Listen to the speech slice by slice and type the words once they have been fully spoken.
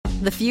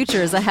The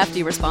future is a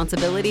hefty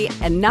responsibility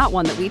and not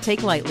one that we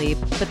take lightly,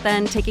 but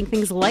then taking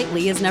things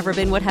lightly has never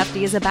been what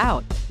Hefty is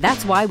about.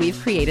 That's why we've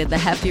created the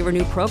Hefty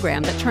Renew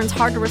program that turns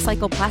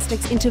hard-to-recycle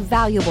plastics into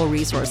valuable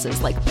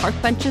resources like park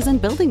benches and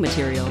building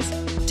materials.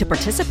 To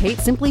participate,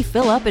 simply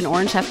fill up an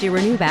orange Hefty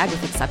Renew bag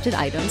with accepted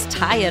items,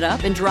 tie it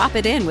up, and drop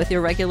it in with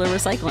your regular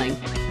recycling.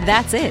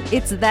 That's it.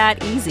 It's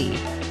that easy.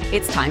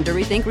 It's time to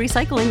rethink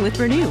recycling with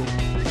Renew.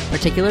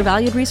 Particular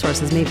valued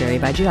resources may vary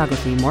by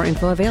geography. More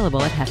info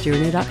available at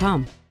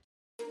heftyrenew.com.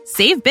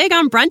 Save big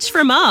on brunch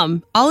for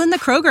mom, all in the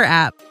Kroger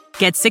app.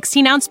 Get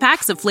 16-ounce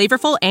packs of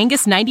flavorful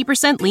Angus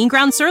 90% lean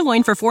ground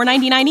sirloin for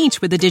 $4.99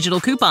 each with a digital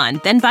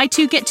coupon. Then buy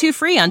 2, get 2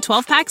 free on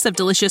 12 packs of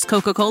delicious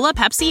Coca-Cola,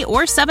 Pepsi,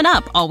 or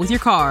 7-Up, all with your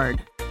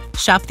card.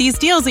 Shop these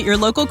deals at your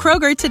local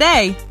Kroger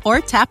today,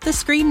 or tap the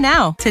screen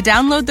now to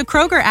download the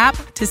Kroger app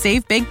to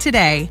save big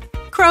today.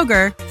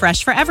 Kroger,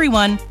 fresh for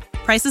everyone.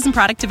 Prices and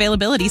product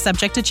availability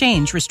subject to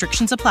change.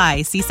 Restrictions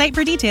apply. See site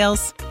for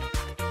details.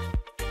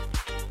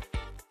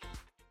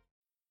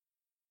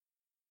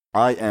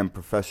 I am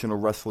professional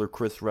wrestler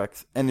Chris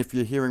Rex, and if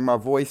you're hearing my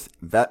voice,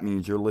 that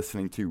means you're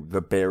listening to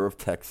the Bear of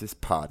Texas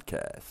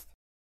podcast.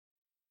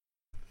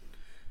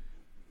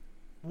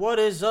 What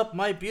is up,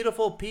 my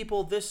beautiful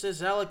people? This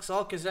is Alex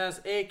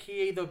Alcazaz,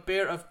 aka the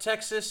Bear of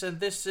Texas,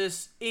 and this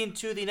is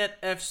Into the Net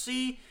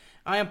FC.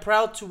 I am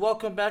proud to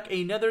welcome back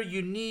another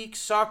unique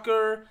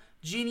soccer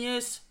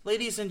genius,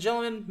 ladies and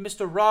gentlemen,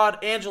 Mr.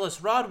 Rod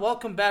Angeles. Rod,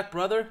 welcome back,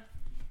 brother.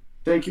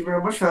 Thank you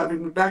very much for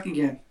having me back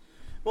again.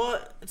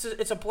 Well,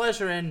 it's a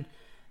pleasure, and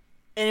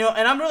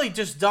I'm really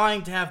just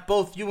dying to have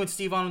both you and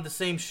Steve on the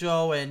same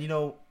show, and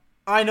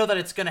I know that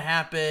it's gonna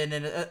happen,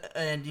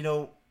 and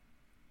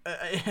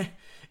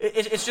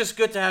it's just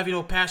good to have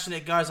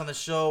passionate guys on the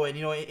show, and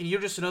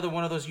you're just another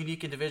one of those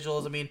unique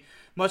individuals. I mean,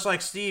 much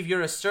like Steve, you're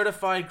a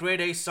certified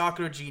grade A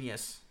soccer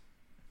genius.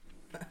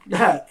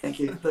 Thank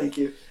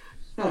you.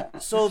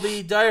 So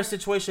the dire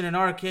situation in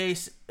our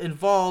case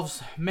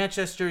involves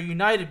Manchester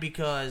United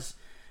because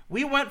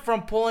we went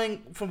from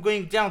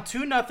going down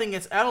 2-0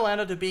 against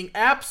Atalanta to being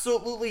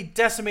absolutely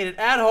decimated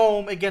at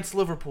home against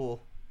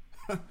Liverpool.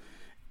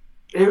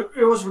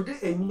 It was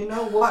ridiculous. And you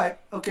know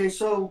what? Okay,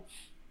 so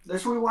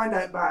let's rewind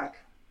that back.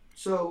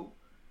 So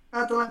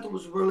Atalanta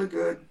was really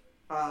good.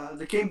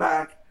 They came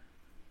back.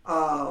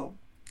 And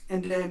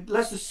then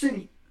Leicester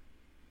City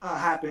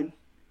happened.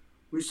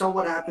 We saw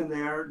what happened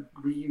there.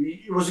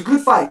 It was a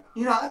good fight.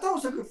 I thought it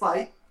was a good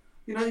fight.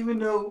 Even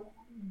though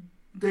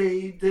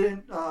they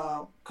didn't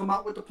come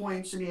out with the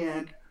points in the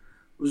end.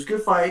 It was a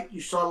good fight.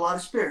 You saw a lot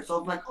of spirit. So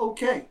I'm like,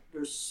 okay,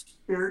 there's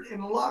spirit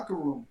in the locker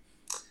room.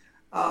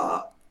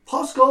 Paul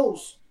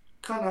Scholes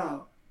kind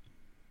of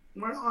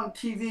went on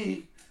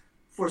TV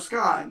for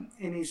Sky,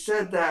 and he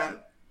said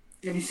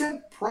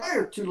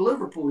prior to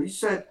Liverpool, he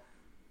said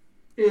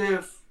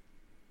if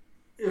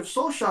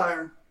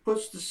Solskjaer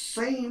puts the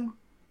same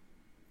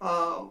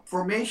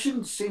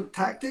formation, the same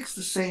tactics,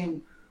 the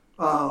same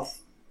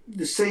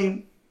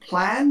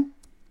plan,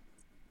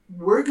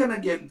 we're going to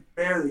get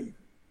buried.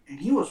 And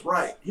he was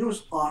right. He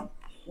was on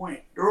point.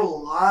 There were a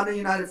lot of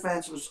United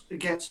fans who was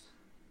against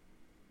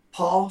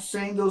Paul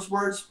saying those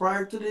words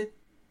prior to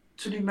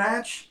the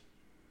match.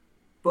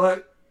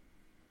 But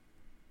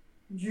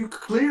you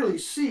clearly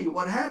see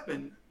what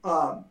happened.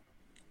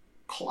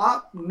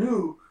 Klopp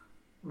knew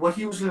what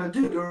he was going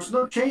to do. There was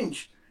no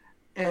change.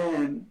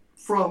 And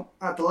from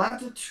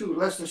Atalanta to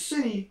Leicester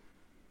City,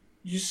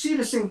 you see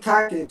the same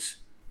tactics.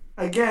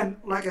 Again,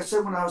 like I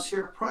said when I was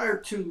here prior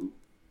to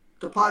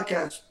the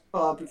podcast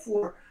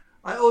before,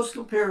 I always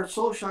compare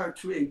Solskjaer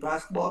to a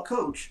basketball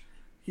coach.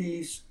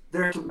 He's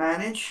there to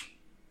manage.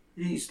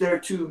 He's there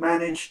to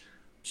manage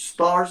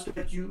stars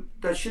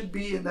that should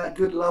be in that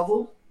good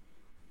level,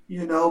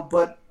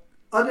 But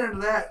other than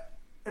that,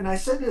 and I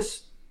said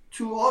this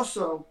too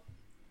also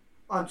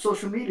on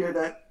social media,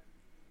 that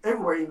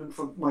everywhere, even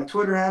from my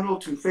Twitter handle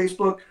to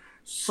Facebook,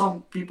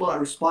 some people I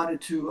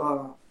responded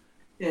to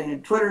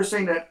in Twitter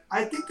saying that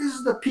I think this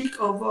is the peak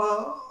of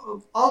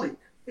Ollie.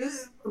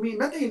 I mean,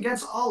 nothing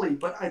against Ollie,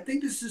 but I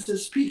think this is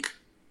his peak.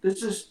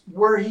 This is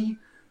where he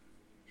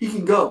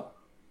can go.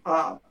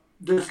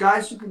 There's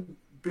guys who can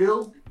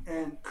build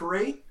and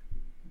create,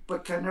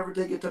 but can never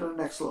take it to the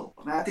next level.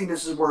 And I think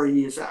this is where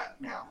he is at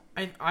now.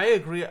 I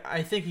agree.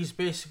 I think he's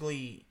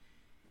basically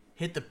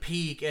hit the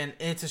peak, and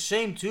it's a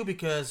shame too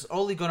because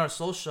Ole Gunnar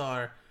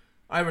Solskjaer,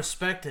 I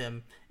respect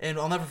him, and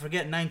I'll never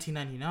forget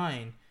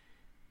 1999,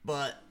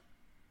 but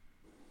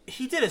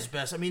he did his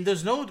best. I mean,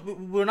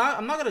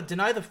 I'm not going to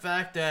deny the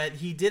fact that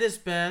he did his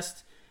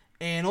best,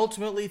 and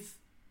ultimately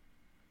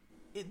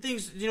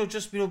things,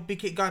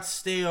 got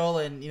stale,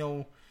 and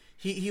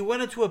he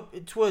went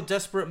into a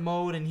desperate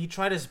mode, and he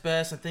tried his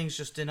best, and things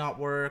just did not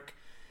work.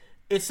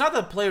 It's not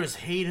that players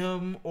hate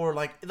him or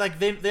like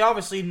they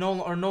obviously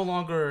are no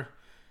longer.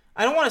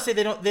 I don't want to say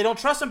they don't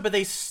trust him, but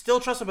they still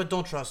trust him, but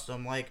don't trust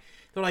him. Like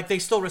they're like they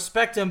still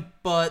respect him,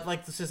 but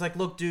like this is like,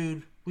 look,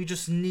 dude, we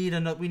just need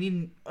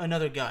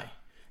another guy.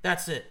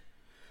 That's it.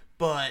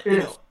 But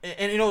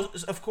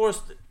of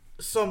course,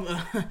 some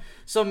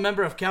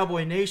member of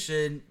Cowboy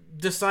Nation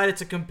decided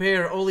to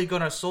compare Ole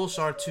Gunnar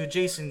Solskjaer to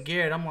Jason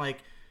Garrett, I'm like,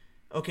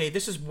 okay,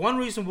 this is one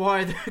reason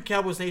why the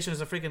Cowboys Nation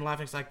is a freaking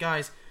laughingstock.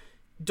 Guys,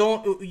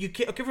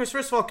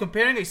 first of all,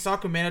 comparing a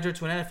soccer manager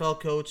to an NFL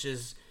coach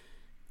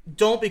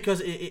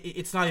because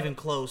it's not even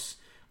close.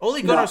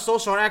 Ole Gunnar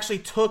Solskjaer actually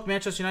took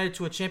Manchester United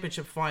to a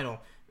championship final.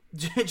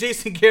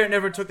 Jason Garrett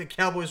never took the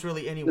Cowboys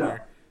really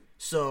anywhere. Yeah.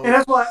 So, and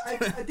that's why I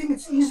think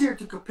it's easier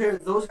to compare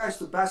those guys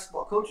to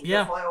basketball coaches. Yeah.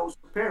 That's why I always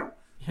compare them.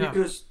 Yeah.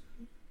 Because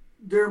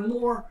they're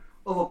more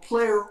of a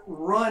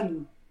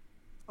player-run,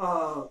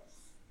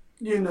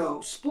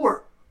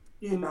 sport.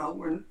 In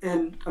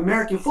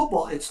American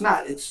football, it's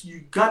not.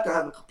 You got to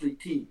have a complete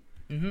team.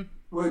 Mm-hmm.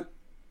 With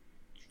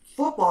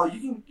football,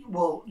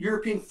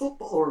 European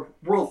football or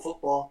world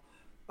football,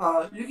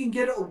 you can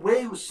get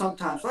away with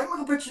sometimes. Like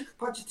look at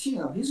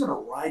Pochettino. He's going to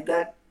ride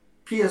that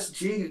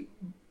PSG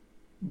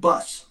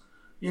bus.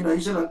 He's going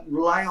to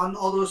rely on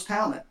all those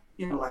talent.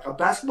 Like a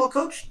basketball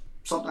coach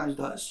sometimes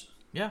does.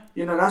 Yeah.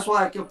 That's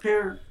why I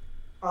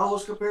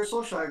always compare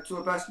Solskjaer to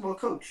a basketball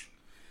coach.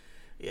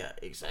 Yeah,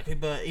 exactly.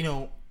 But,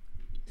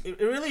 it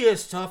really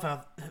is tough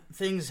how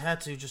things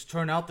had to just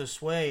turn out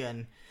this way.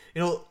 And,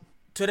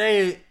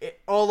 today,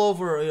 all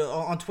over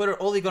on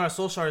Twitter, Ole Gunnar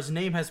Solskjaer's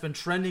name has been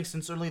trending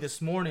since early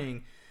this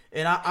morning.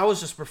 And I was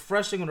just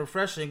refreshing.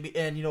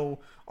 And,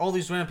 all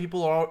these random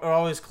people are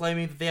always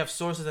claiming that they have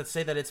sources that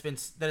say that it's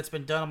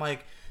been done. I'm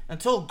like,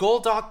 until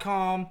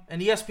Goal.com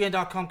and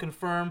ESPN.com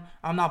confirm,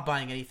 I'm not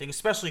buying anything,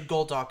 especially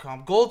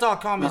Goal.com.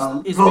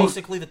 Goal.com is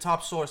basically the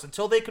top source.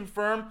 Until they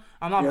confirm,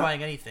 I'm not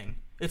buying anything.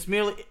 It's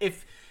merely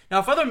if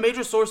other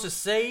major sources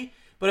say,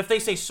 but if they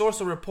say source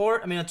or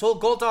report, until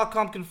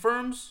Goal.com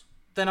confirms,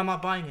 then I'm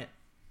not buying it.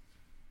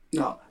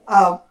 No.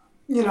 I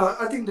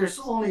think there's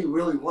only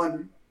really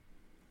one,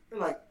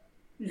 like,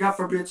 you got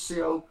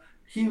Fabrizio.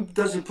 He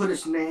doesn't put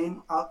his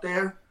name out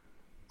there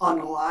on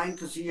the line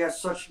because he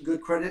has such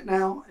good credit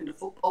now in the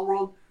football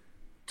world.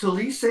 Till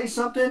he say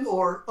something,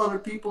 or other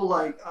people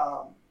like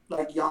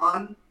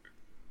Jan,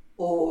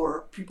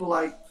 or people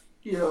like,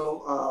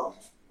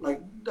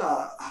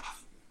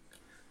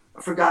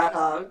 I forgot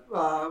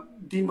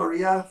Di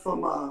Maria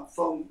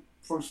from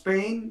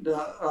Spain,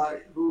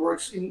 who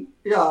works in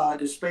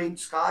the Spain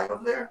Sky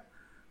up there.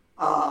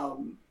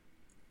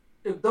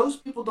 If those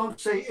people don't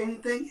say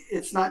anything,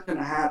 it's not going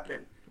to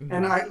happen. Mm-hmm.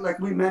 And like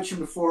we mentioned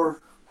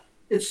before,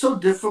 it's so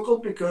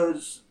difficult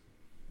because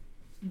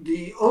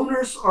the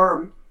owners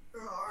are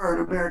an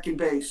American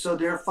base, so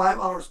they're 5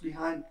 hours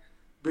behind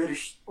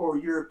British or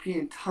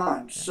European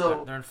time. Yeah,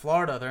 so they're in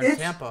Florida, they're in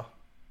Tampa.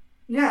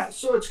 Yeah,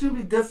 so it's going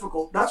to be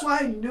difficult. That's why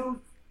I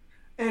knew,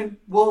 I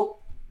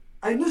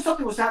knew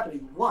something was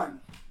happening.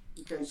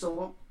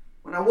 So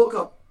when I woke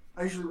up,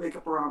 I usually wake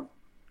up around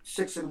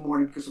 6 in the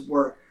morning because of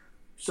work.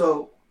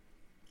 So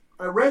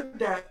I read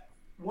that,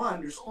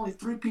 there's only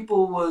 3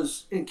 people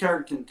was in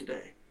Carrington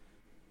today.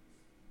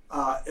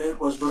 It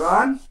was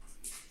Varane,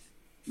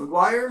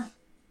 Maguire,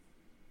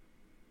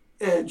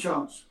 and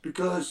Jones,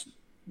 because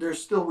they're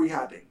still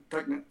rehabbing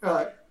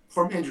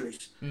from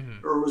injuries.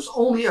 Mm-hmm. There was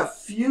only a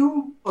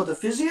few of the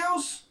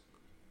physios,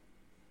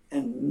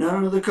 and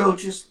none of the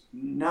coaches,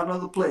 none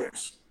of the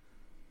players.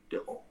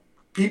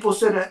 People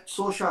said that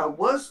Solskjaer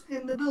was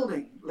in the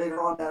building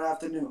later on that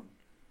afternoon.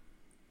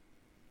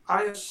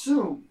 I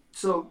assume,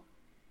 so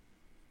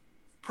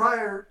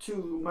prior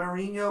to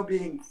Mourinho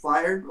being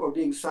fired or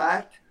being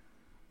sacked,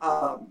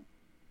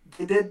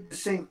 they did the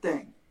same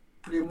thing.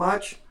 Pretty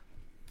much,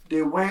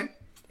 they went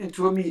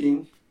into a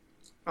meeting.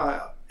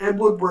 Ed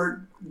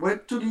Woodward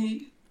went to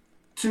the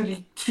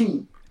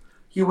team.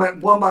 He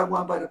went one by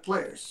one by the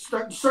players,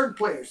 certain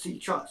players he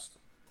trusts,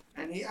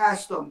 and he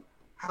asked them,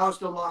 "How's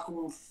the locker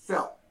room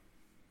felt?"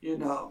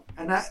 And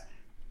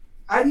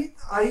I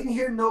didn't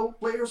hear no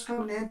players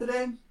coming in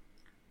today,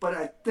 but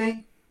I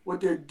think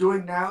what they're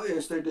doing now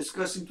is they're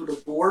discussing to the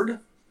board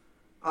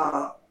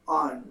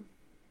on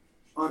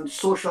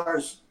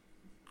Solskjaer's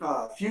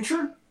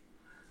future.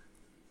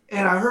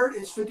 And I heard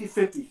it's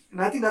 50-50.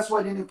 And I think that's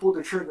why they didn't pull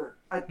the trigger.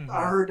 I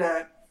heard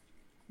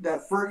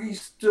that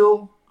Fergie's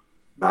still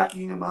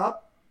backing him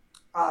up.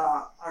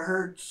 I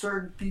heard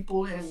certain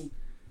people in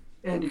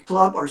the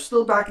club are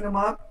still backing him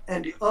up,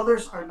 and the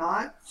others are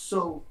not.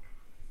 So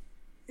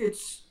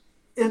it's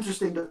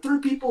interesting. The 3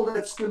 people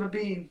that's going to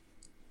be,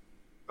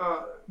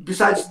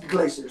 besides the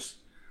Glazers,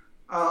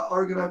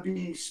 are going to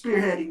be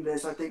spearheading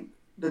this. I think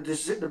the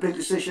big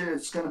decision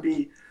is going to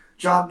be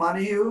John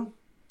Montague,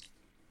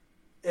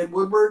 Ed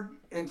Woodward,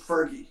 and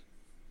Fergie.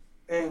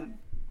 And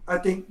I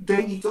think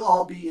they need to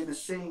all be in the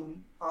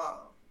same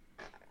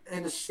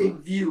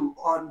view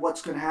on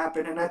what's going to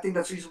happen. And I think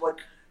that's usually what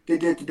they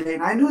did today.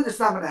 And I knew it's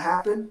not going to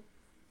happen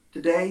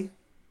today,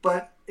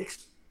 but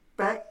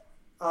expect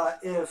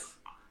if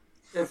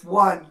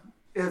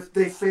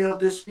they fail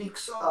this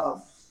week's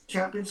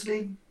Champions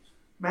League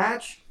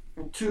match,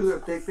 and 2,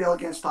 if they fail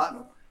against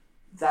Tottenham,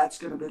 that's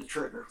going to be the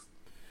trigger.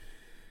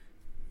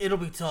 It'll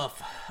be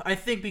tough. I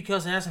think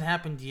because it hasn't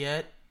happened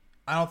yet,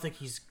 I don't think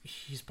he's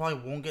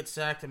probably won't get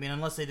sacked.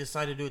 Unless they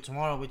decide to do it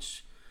tomorrow,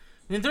 which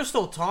they're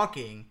still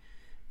talking.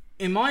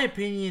 in my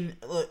opinion,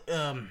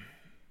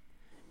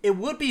 it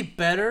would be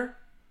better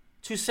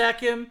to sack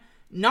him,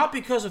 not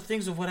because of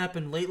things of what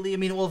happened lately. I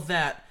mean, all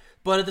that.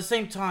 But at the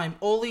same time,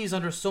 Ole is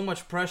under so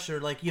much pressure.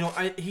 Like,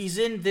 he's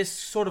in this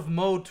sort of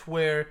mode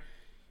where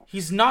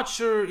he's not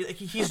sure.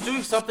 He's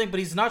doing something, but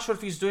he's not sure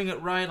if he's doing it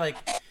right. Like,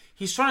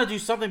 he's trying to do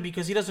something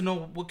because he doesn't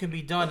know what can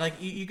be done. Like,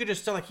 you could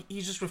just tell, like,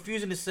 he's just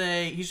refusing to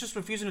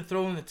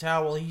throw in the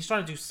towel. He's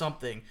trying to do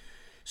something.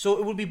 So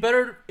it would be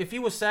better if he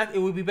was sacked. It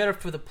would be better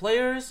for the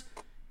players,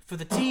 for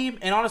the team,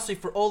 and honestly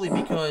for Ole,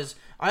 because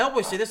I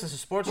always say this as a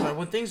sports writer: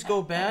 when things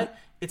go bad,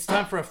 it's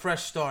time for a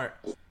fresh start.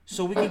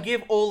 So we can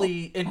give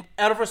Ole, and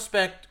out of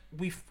respect,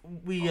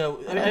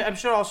 I'm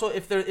sure also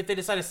if they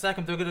decide to sack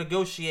him, they're going to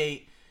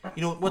negotiate,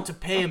 what to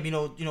pay him,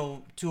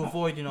 to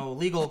avoid,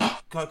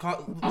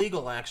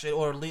 legal action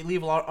or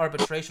legal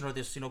arbitration or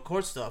this,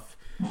 court stuff.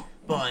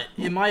 But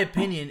in my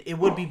opinion, it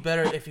would be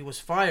better if he was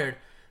fired.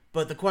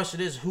 But the question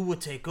is, who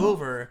would take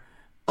over?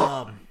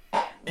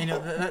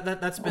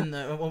 That's been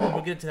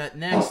we'll get to that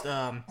next.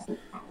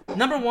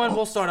 Number one,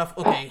 we'll start off.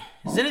 Okay,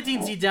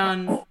 Zinedine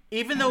Zidane.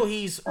 Even though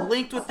he's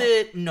linked with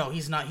it, no,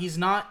 he's not. He's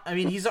not. I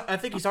mean, I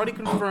think he's already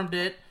confirmed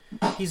it.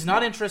 He's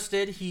not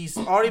interested. He's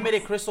already made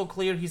it crystal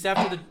clear. He's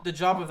after the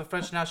job of the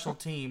French national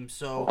team.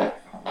 So,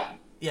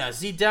 yeah,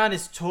 Zidane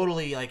is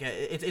totally like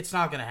it's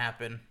not gonna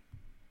happen.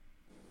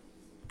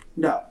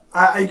 No,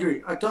 I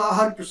agree. I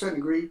 100%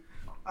 agree.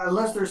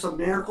 Unless there's a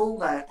miracle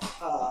that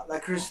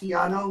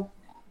Cristiano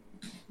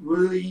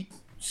really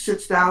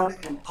sits down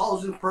and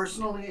calls him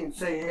personally and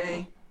say,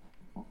 hey,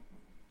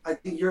 I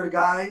think you're a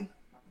guy,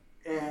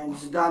 and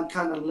Zidane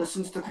kind of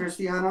listens to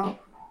Cristiano,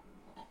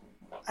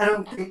 I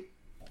don't think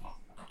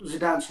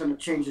Zidane's going to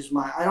change his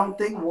mind. I don't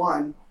think,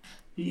 one,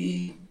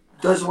 he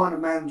doesn't want to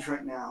manage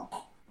right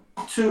now.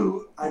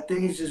 Two, I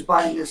think he's just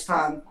buying this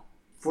time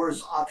for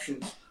his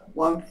options.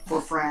 One,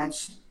 for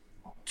France.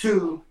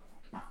 Two,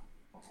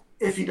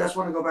 if he does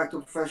want to go back to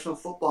professional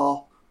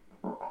football,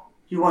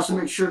 he wants to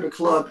make sure the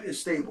club is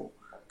stable.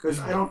 Because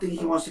I don't think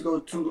he wants to go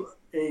to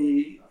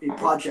a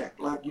project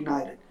like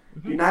United.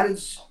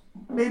 United's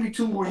maybe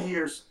 2 more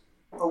years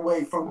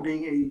away from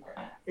being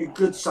a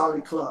good,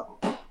 solid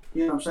club.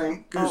 You know what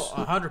I'm saying?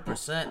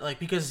 100%. Like,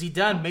 because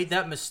Zidane made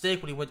that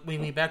mistake when he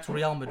went back to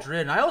Real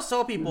Madrid. And I always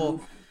tell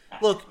people,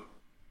 look,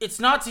 it's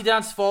not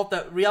Zidane's fault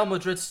that Real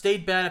Madrid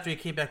stayed bad after he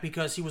came back,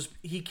 because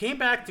he came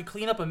back to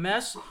clean up a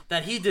mess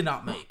that he did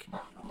not make.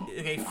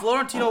 Okay,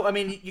 Florentino, I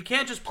mean, you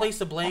can't just place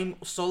the blame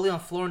solely on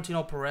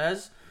Florentino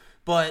Perez,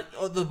 but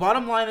the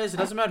bottom line is, it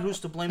doesn't matter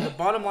who's to blame. The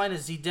bottom line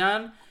is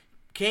Zidane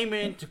came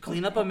in to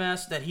clean up a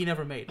mess that he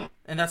never made,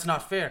 and that's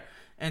not fair.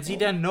 And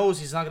Zidane knows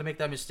he's not going to make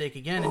that mistake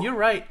again. And you're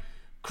right,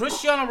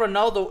 Cristiano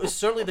Ronaldo is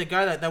certainly the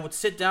guy that would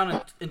sit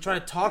down and try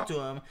to talk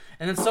to him.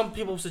 And then some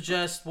people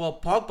suggest, well,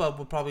 Pogba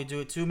would probably do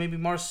it too, maybe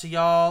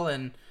Martial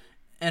and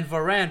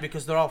Varane,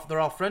 because they're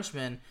all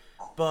Frenchmen.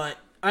 But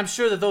I'm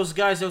sure that those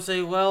guys, they'll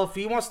say, well, if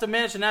he wants to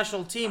manage the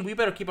national team, we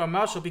better keep our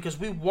mouth shut, because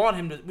we want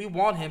him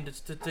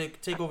to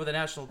take over the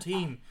national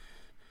team.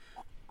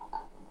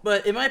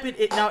 But in my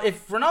opinion, now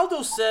if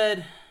Ronaldo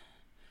said,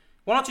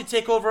 why don't you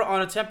take over on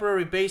a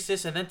temporary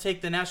basis and then take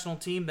the national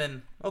team,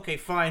 then okay,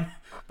 fine.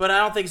 But I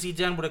don't think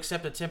Zidane would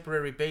accept a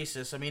temporary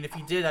basis. I mean, if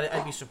he did,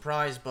 I'd be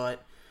surprised.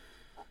 But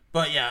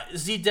yeah,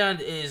 Zidane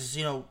is,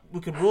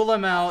 we could rule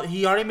him out.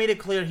 He already made it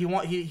clear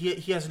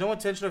he has no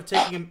intention of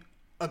taking him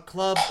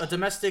a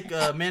domestic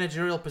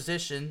managerial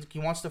position. He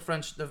wants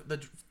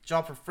the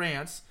job for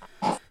France.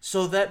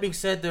 So that being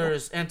said,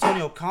 there's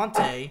Antonio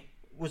Conte,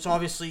 which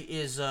obviously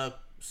is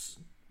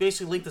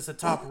basically linked as the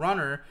top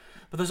runner.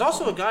 But there's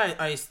also a guy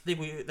I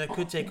think that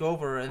could take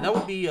over, and that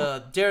would be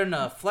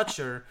Darren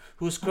Fletcher,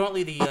 who is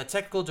currently the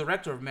technical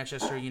director of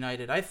Manchester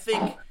United. I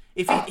think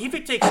if he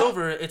takes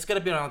over, it's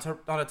going to be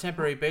on a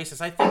temporary basis.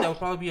 I think that would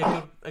probably be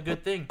a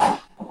good thing.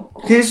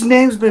 His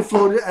name's been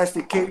floated as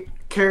the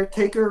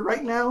caretaker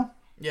right now.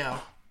 Yeah.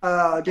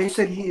 They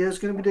said he is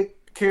going to be the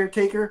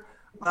caretaker.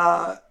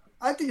 I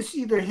think it's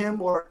either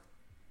him or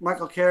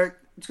Michael Carrick.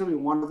 It's going to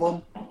be one of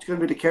them. It's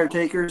going to be the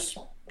caretakers.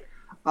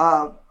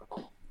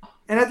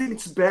 And I think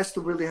it's best to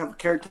really have a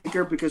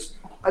caretaker, because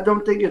I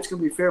don't think it's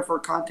going to be fair for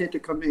Conte to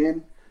come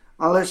in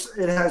unless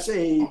it has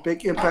a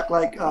big impact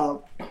like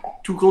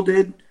Tuchel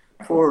did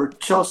for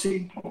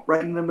Chelsea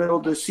right in the middle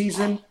of the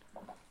season.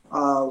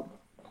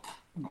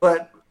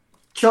 But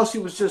Chelsea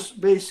was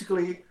just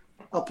basically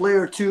a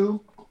player or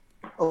two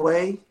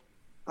away.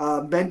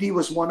 Mendy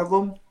was one of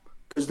them,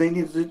 because they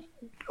needed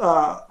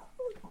to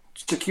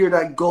secure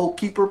that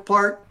goalkeeper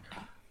part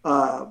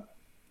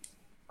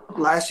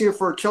last year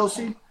for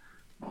Chelsea.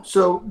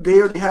 So they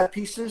already had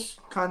pieces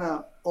kind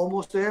of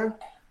almost there.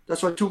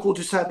 That's why Tuchel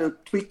just had to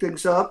tweak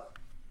things up.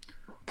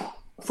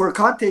 For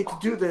Conte to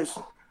do this,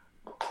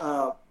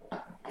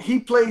 he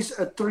plays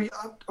a 3.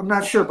 I'm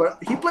not sure,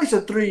 but he plays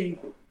a 3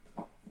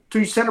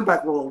 center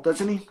back role,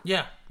 doesn't he?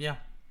 Yeah.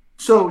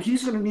 So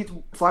he's going to need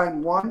to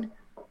find one,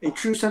 a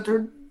true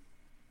center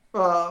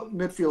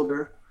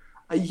midfielder,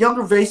 a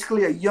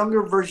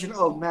younger version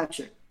of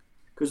Magic,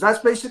 because that's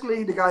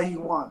basically the guy he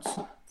wants.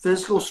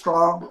 Physical,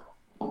 strong,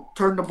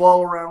 turn the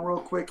ball around real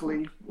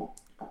quickly,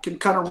 can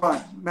kind of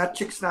run.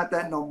 Matchik's not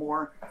that no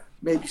more.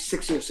 Maybe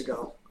 6 years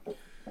ago.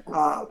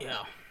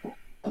 Yeah.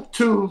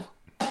 2,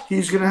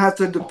 he's going to have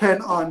to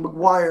depend on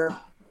Maguire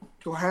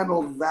to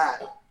handle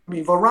that. I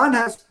mean, Varane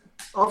has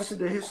obviously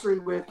the history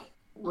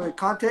with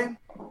Conte.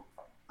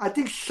 I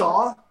think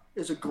Shaw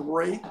is a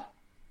great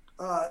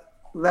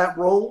that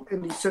role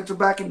in the center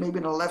back and maybe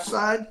in the left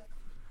side.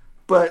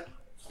 But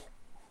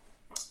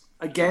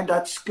again,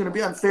 that's going to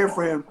be unfair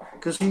for him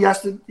because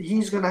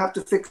he's going to have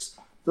to fix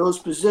those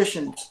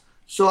positions.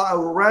 So I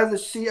would rather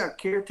see a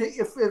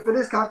caretaker. If it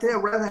is Conte,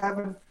 I'd rather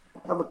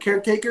have a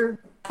caretaker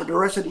for the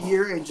rest of the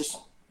year and just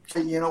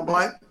say, you know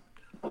what,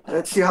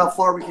 let's see how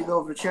far we can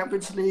go for the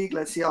Champions League.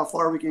 Let's see how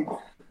far we can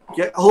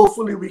get.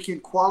 Hopefully we can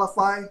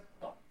qualify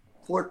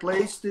 4th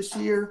place this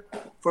year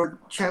for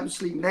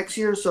Champions League next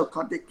year. So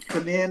Conte can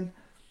come in.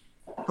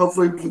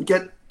 Hopefully we can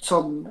get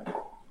some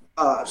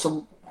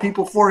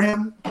people for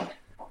him.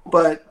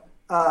 But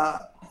I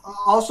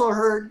also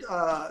heard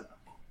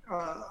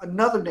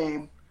another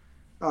name,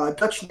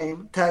 Dutch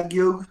name,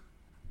 Tague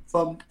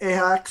from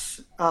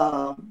Ajax,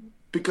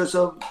 because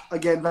of,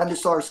 again, Van der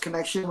Sar's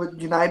connection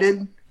with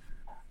United.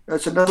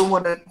 That's another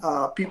one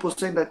that people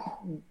saying that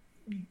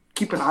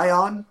keep an eye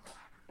on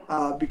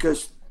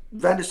because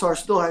Van der Sar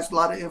still has a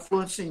lot of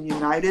influence in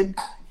United,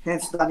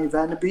 hence Donny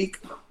van de Beek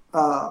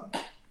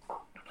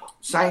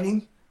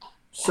signing.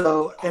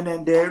 So, and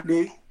then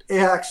the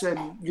Ajax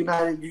and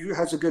United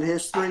has a good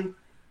history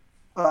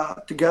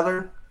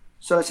together.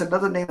 So it's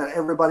another name that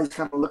everybody's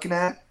kind of looking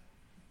at.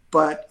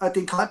 But I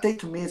think Conte,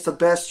 to me, is the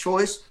best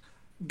choice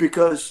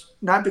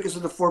not because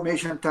of the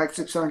formation and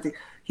tactics or anything.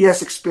 He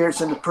has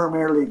experience in the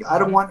Premier League. I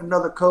don't want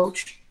another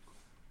coach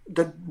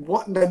that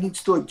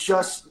needs to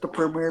adjust the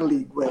Premier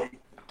League way.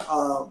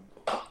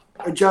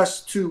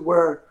 Adjust to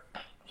where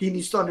he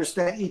needs to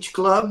understand each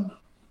club.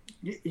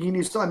 He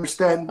needs to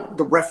understand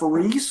the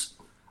referees.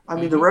 I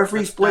mean, the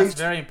referees play. That's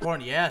very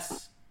important.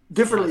 Yes.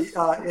 Differently.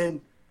 Yes.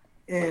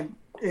 In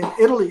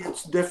Italy,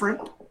 it's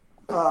different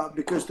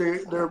because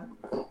they're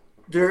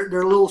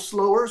a little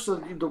slower, so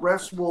the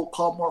refs will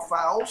call more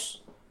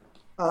fouls.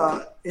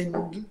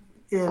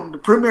 In the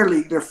Premier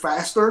League, they're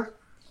faster,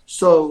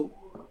 so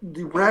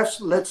the refs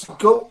let's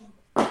go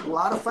a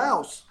lot of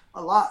fouls,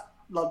 a lot.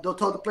 They'll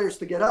tell the players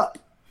to get up.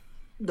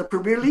 The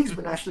Premier League's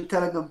been actually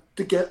telling them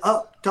to get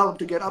up,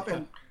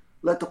 and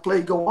let the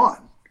play go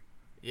on,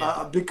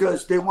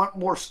 because they want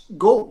more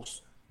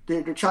goals.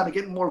 They're trying to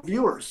get more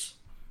viewers.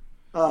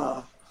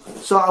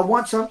 So I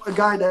want a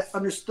guy that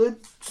understands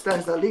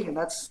that league, and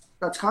that's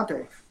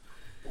Conte.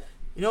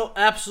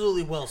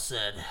 Absolutely well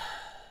said.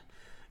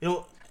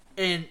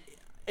 And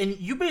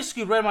you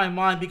basically read my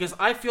mind because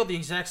I feel the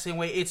exact same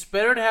way. It's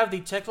better to have the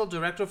technical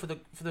director for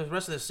the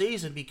rest of the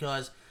season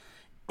because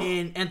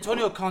in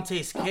Antonio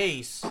Conte's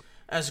case,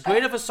 as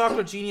great of a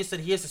soccer genius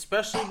that he is,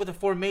 especially with the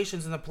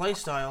formations and the play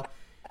style,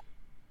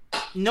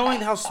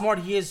 knowing how smart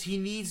he is, we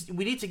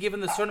need to give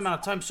him a certain amount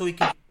of time so he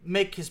can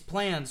make his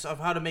plans of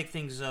how to make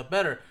things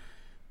better.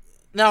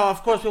 Now,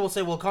 of course, people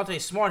say, well, Conte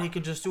is smart. He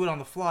can just do it on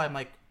the fly. I'm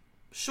like,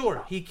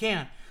 sure, he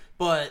can.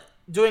 But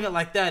doing it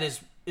like that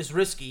is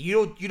risky.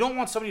 You don't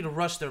want somebody to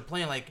rush their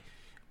plan. Like,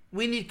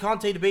 we need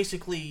Conte to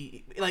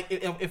basically, like,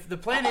 if the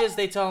plan is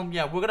they tell him,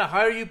 yeah, we're gonna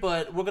hire you,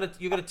 but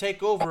you're gonna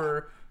take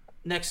over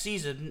next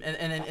season,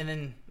 and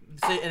then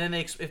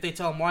if they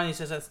tell him why, and he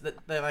says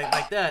that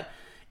like that,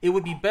 it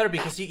would be better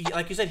because he,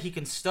 like you said, he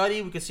can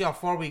study. We can see how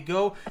far we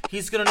go.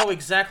 He's gonna know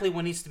exactly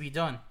what needs to be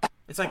done.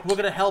 It's like we're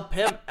gonna help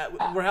him.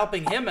 We're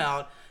helping him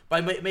out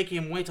by making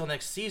him wait till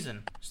next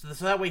season, so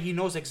that way he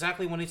knows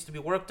exactly what needs to be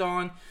worked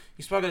on.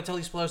 He's probably gonna tell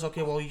these players,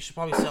 okay, well, you should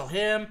probably sell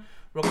him.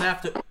 We're gonna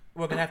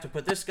have to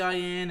put this guy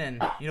in,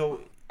 and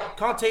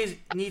Conte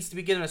needs to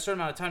be given a certain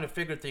amount of time to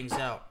figure things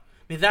out.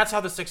 I mean, that's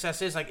how the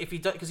success is. Like, if he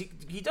does, because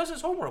he does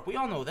his homework. We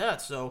all know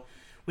that. So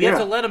we have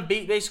to let him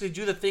basically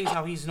do the things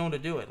how he's known to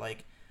do it.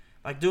 Like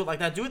do it like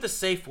that. Do it the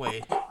safe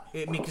way. I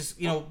mean, because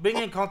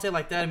bringing in Conte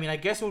like that, I mean, I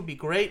guess it would be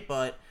great,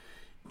 but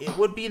it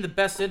would be in the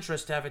best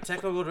interest to have a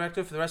technical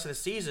director for the rest of the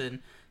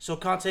season, so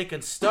Conte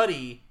can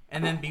study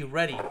and then be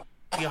ready,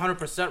 be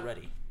 100%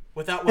 ready,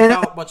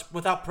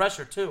 without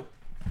pressure too.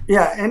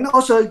 Yeah, and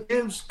also it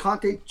gives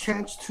Conte a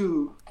chance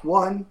to,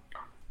 one,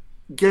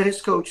 get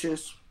his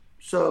coaches,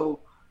 so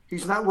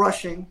he's not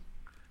rushing.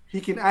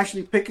 He can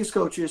actually pick his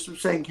coaches,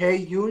 saying, hey,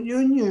 you and you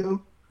and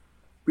you,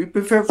 be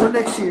prepared for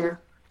next year.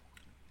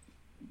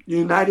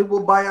 United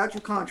will buy out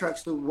your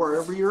contracts to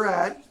wherever you're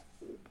at.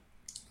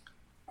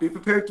 Be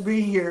prepared to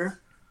be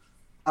here.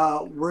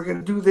 We're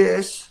going to do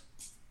this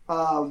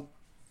kind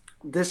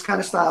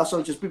of style,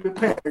 so just be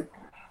prepared.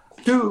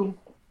 2,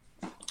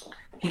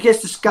 he gets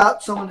to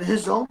scout some of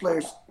his own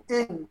players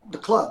in the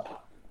club.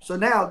 So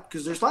now,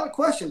 because there's a lot of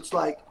questions,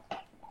 like,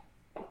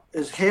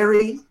 is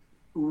Harry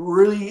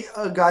really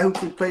a guy who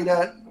can play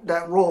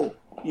that role?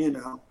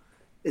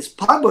 Is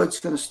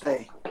Pogba going to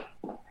stay?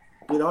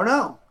 We don't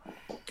know.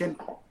 Can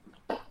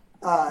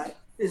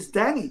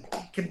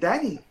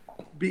Danny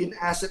be an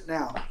asset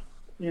now?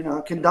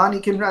 Can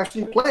Danny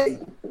actually play?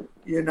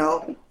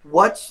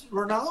 What's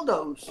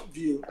Ronaldo's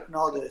view in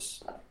all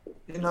this?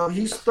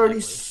 He's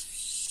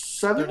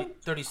 37,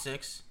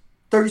 36.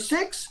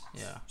 36?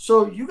 Yeah.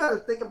 So you got to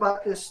think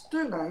about this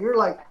too. Now you're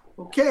like,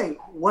 okay,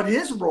 what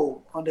his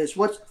role on this?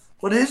 What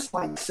his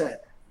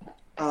mindset?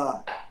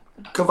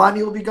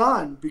 Cavani will be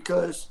gone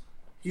because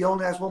he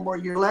only has one more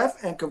year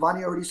left, and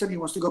Cavani already said he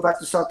wants to go back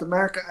to South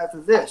America after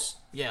this.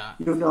 Yeah.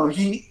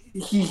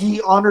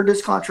 He honored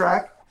his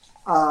contract,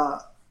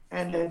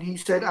 and then he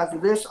said after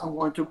this, I'm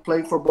going to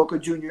play for Boca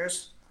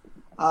Juniors,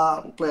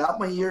 play out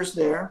my years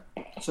there.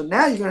 So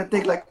now you're going to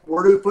think like,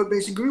 where do we put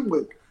Mason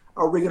Greenwood?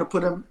 Are we going to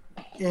put him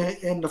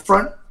in the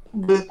front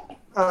with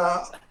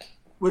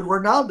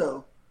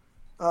Ronaldo?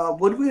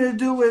 What are we going to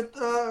do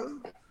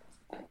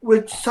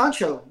with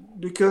Sancho?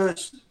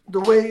 Because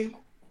the way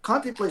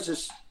Conte plays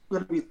is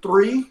going to be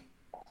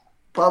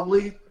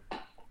probably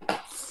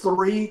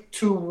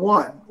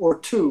 3-2-1 or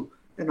 2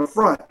 in the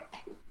front.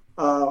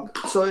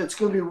 So it's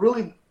going to be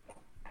really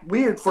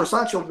weird for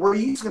Sancho where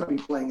he's going to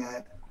be playing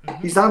at.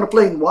 Mm-hmm. He's not going to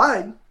play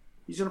wide.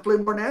 He's going to play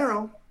more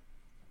narrow.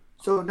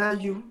 So now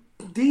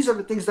these are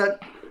the things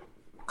that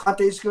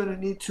Conte is going to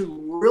need to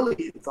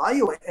really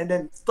evaluate. And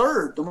then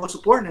third, the most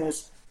important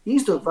is he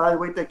needs to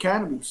evaluate the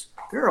academies.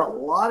 There are a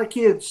lot of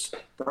kids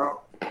that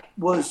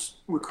was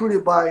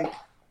recruited by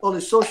Ole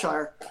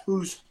Solskjaer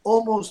who's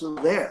almost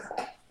there.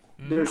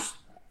 Mm-hmm.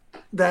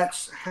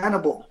 That's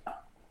Hannibal,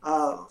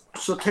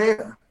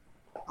 Soter,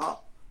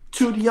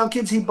 2 of the young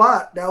kids he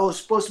bought that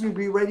was supposed to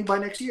be ready by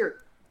next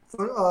year.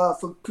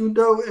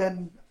 Facundo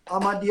and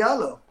Amad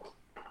Diallo.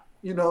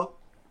 A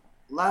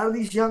lot of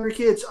these younger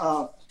kids,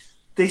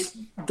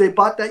 they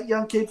bought that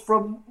young kid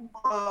from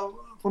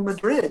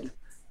Madrid,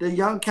 the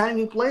young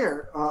academy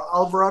player,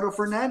 Alvarado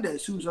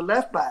Fernandez, who's a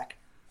left back.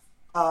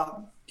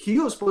 He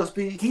was supposed to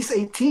be, he's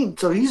 18,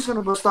 so he's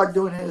going to start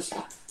doing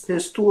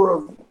his tour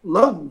of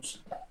loans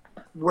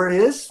where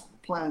his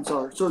plans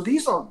are. So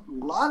these are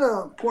a lot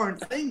of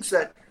important things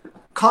that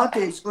Conte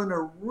is going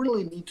to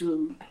really need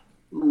to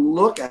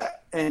look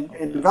at and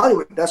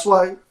evaluate. That's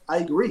why I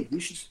agree. He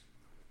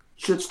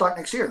should start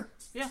next year.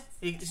 Yeah,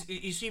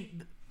 you see,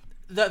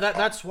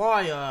 that's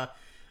why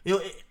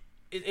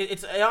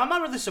it's. I'm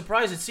not really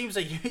surprised. It seems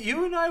like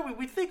you and I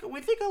we think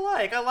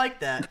alike. I like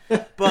that.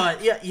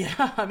 But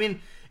yeah. I mean,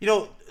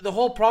 the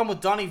whole problem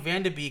with Donny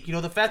Van de Beek.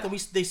 The fact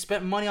that they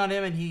spent money on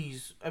him and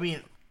he's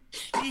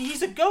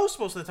a ghost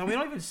most of the time. We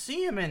don't even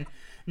see him, and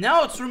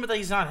now it's rumored that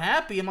he's not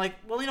happy. I'm like,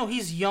 well,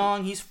 he's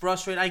young, he's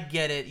frustrated. I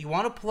get it. You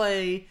want to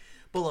play,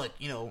 but look,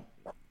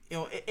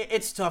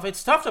 it's tough.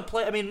 It's tough to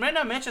play. I mean, right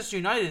now, Manchester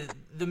United,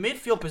 the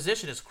midfield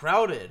position is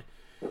crowded.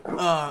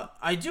 I'm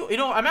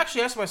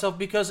actually asking myself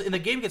because in the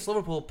game against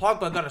Liverpool,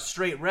 Pogba got a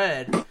straight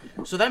red,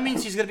 so that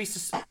means he's going to be.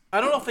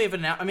 I don't know if they've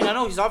announced. I mean, I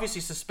know he's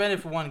obviously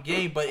suspended for one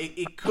game, but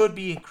it could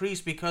be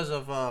increased because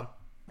of. Well,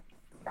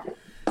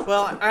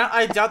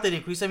 I doubt they'd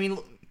increase. I mean,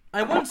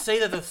 I wouldn't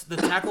say that the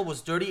tackle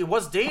was dirty. It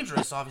was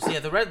dangerous, obviously. Yeah,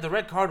 the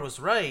red card was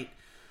right,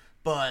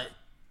 but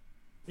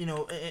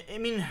I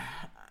mean.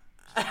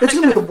 It's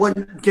going to be a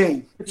one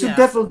game. It's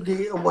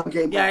definitely a one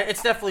game. Yeah,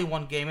 it's definitely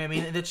one game. I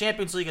mean, in the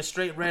Champions League,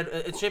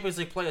 Champions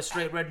League play, a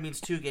straight red means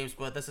 2 games,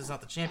 but this is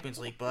not the Champions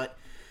League. But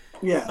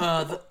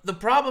the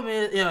problem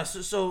is,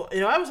 so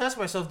I was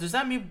asking myself, does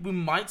that mean we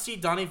might see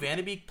Donny Van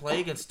de Beek play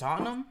against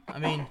Tottenham? I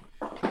mean,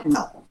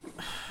 no,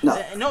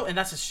 and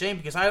that's a shame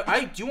because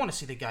I do want to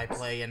see the guy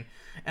play, and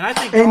I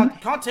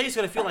think Conte's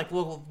going to feel like,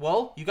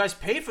 well, you guys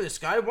paid for this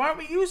guy. Why aren't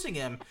we using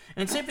him?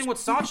 And same thing with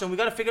Sancho. We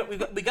got to figure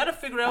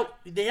out.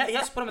 He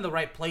has to put him in the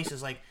right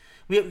places. Like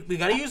we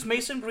got to use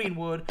Mason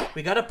Greenwood.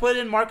 We got to put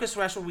in Marcus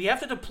Rashford. We have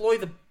to deploy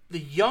the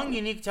young,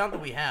 unique talent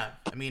that we have.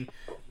 I mean,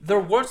 they're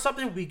worth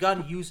something. We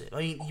got to use it. I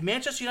mean,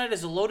 Manchester United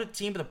is a loaded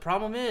team, but the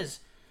problem is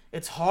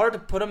it's hard to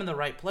put them in the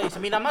right place. I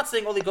mean, I'm not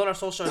saying Ole Gunnar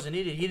Solskjaer is an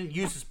idiot. He didn't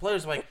use his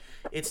players. Like,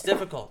 it's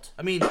difficult.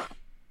 I mean,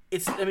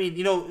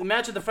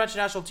 imagine the French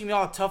national team,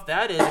 how tough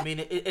that is. I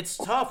mean, it's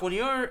tough when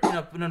you're in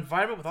an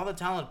environment with all the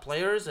talented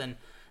players and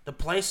the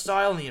play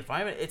style and the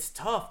environment. It's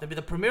tough. I mean,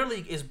 the Premier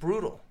League is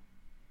brutal.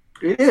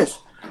 It is.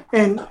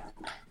 And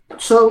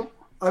so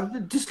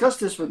I've discussed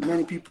this with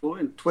many people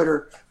in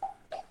Twitter.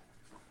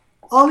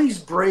 Ollie's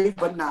brave,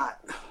 but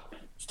not.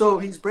 So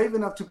he's brave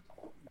enough to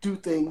do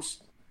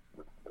things,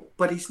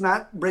 but he's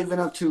not brave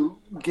enough to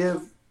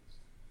give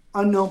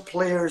unknown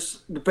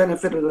players the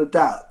benefit of the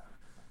doubt.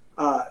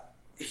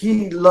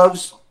 He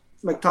loves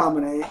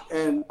McTominay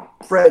and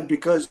Fred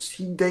because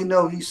they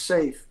know he's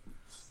safe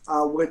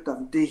with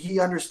them. He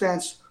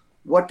understands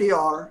what they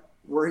are,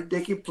 where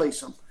they can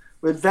place them.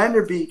 With Van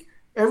der Beek,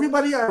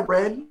 everybody I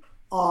read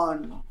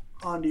on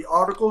the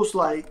articles,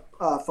 like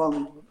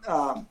from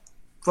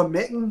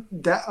Mitten,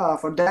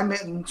 from Dan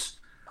Mittens,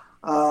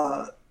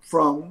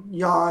 from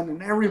Jan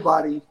and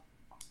everybody,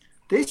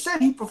 they said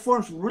he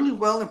performs really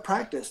well in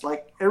practice.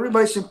 Like,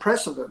 everybody's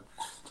impressed with him.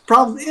 The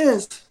problem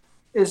is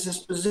his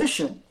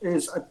position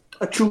is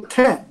a true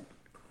 10.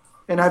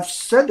 And I've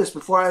said this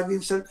before. I've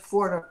even said it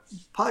before in a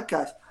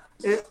podcast.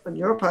 In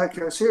your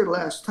podcast here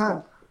last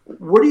time,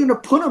 where are you going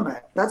to put him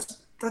at?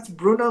 That's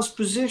Bruno's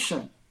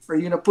position. Are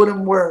you going to put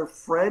him where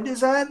Fred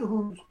is at,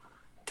 who's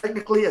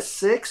technically a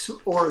 6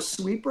 or a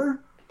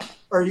sweeper?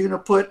 Or are you going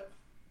to put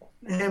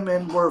him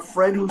in where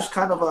Fred, who's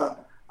kind of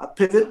a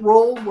pivot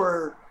role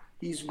where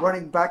he's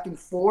running back and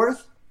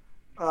forth?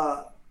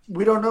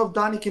 We don't know if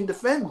Donnie can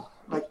defend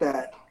like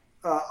that.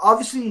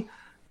 Obviously,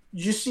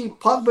 you see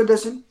Pogba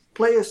doesn't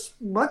play as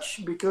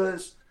much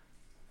because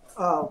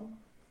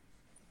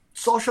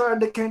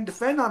Solskjaer can't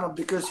defend on him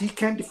because he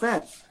can't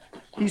defend.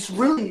 He's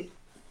really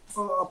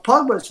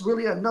Pogba is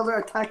really another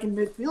attacking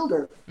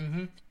midfielder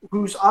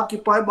who's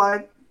occupied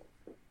by,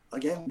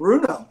 again,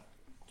 Bruno.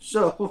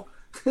 So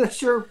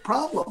that's your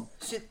problem.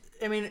 See,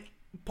 I mean,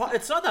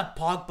 it's not that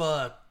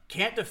Pogba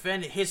can't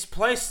defend. His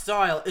play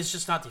style is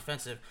just not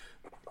defensive.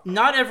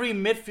 Not every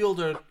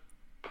midfielder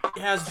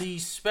has the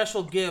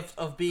special gift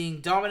of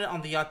being dominant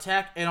on the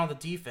attack and on the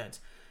defense.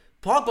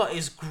 Pogba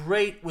is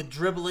great with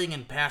dribbling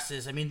and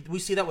passes. I mean, we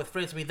see that with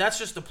France. I mean, that's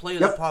just the player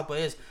that Pogba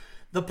is.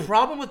 The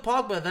problem with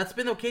Pogba, that's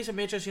been the case at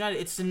Manchester United.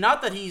 It's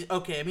not that he's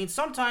okay. I mean,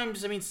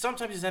 sometimes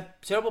he's had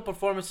terrible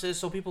performances,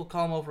 so people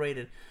call him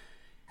overrated.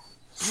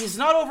 He's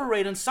not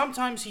overrated, and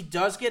sometimes he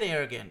does get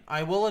arrogant.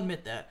 I will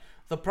admit that.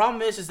 The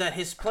problem is that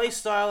his play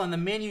style and the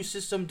Man U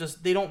system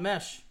they don't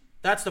mesh.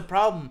 That's the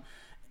problem.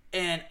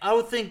 And I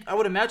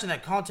would imagine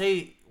that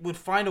Conte would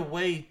find a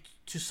way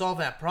to solve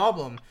that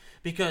problem,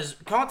 because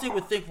Conte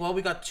would think, well,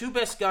 we got two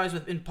best guys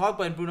in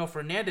Pogba and Bruno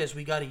Fernandes.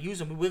 We got to use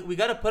them. We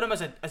got to put them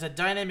as a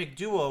dynamic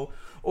duo,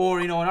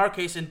 or in our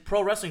case, in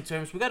pro wrestling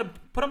terms, we got to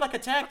put them like a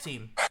tag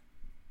team.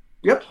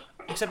 Yep.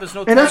 Except there's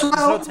no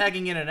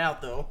tagging in and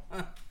out though.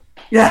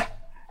 Yeah,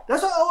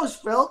 that's what I always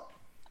felt,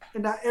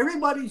 and now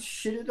everybody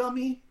shitted on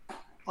me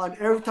on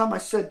every time I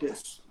said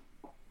this.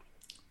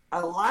 I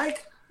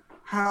like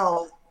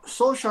how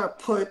Solskjaer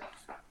put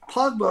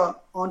Pogba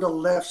on the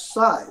left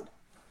side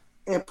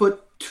and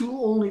put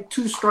only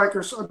two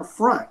strikers on the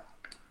front.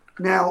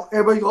 Now,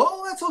 everybody go,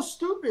 oh, that's so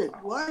stupid.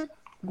 Why?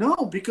 No,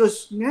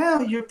 because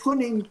now you're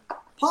putting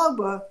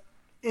Pogba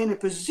in a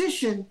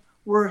position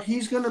where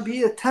he's going to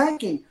be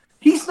attacking.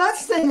 He's not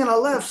staying on the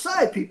left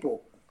side,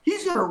 people.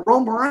 He's going to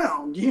roam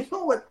around. You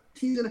know what?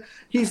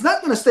 He's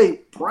not going to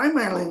stay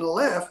primarily on the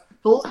left.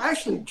 He'll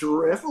actually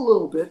drift a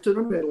little bit to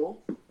the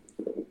middle.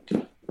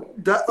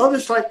 The other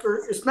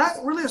striker is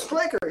not really a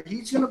striker.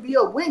 He's going to be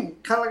a wing,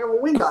 kind of like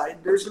a wing guy.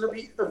 There's going to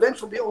be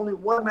eventually only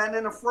one man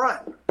in the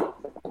front.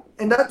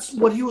 And that's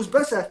what he was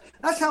best at.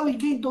 That's how he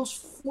gained those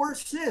 4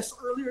 assists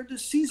earlier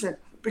this season.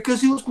 Because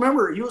he was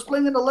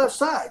playing on the left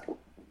side.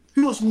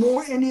 He was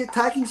more in the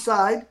attacking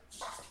side.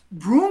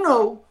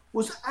 Bruno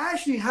was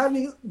actually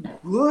having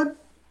good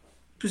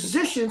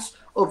positions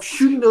of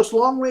shooting those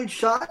long-range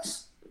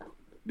shots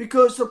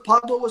because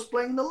Pogba was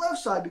playing the left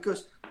side,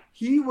 because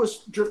he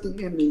was drifting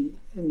in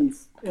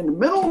the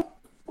middle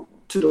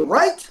to the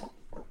right,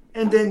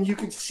 and then you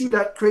could see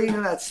that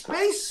creating that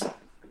space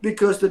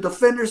because the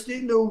defenders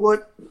didn't know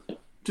what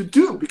to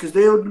do, because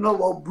they would know,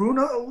 well,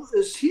 Bruno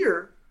is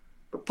here,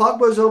 but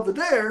Pogba is over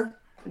there,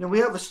 and then we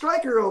have a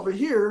striker over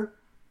here.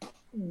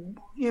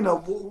 You know,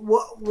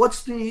 what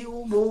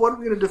are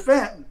we going to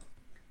defend?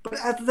 But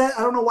after that,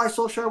 I don't know why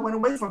Solskjaer went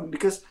away from him,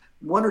 because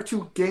 1 or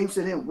 2 games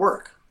didn't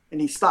work, and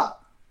he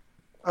stopped.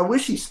 I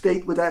wish he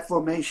stayed with that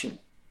formation.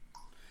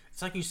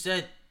 It's like you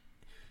said,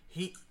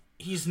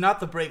 he's not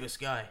the bravest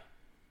guy.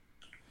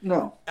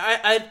 No.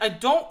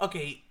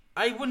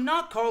 I would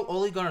not call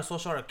Ole Gunnar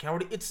Solskjaer a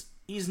coward.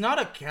 He's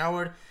not a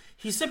coward.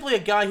 He's simply a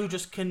guy who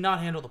just cannot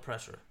handle the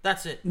pressure.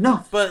 That's it.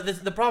 No.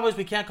 But the problem is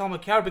we can't call him a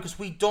coward because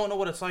we don't know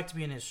what it's like to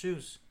be in his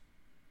shoes.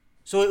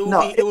 So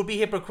it would be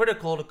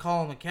hypocritical to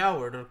call him a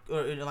coward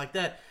or like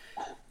that.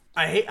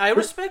 I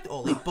respect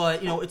Ole,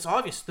 but it's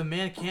obvious the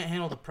man can't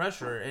handle the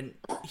pressure, and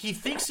he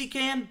thinks he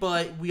can,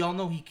 but we all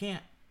know he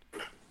can't.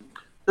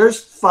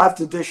 There's 5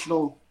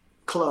 traditional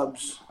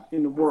clubs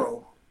in the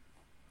world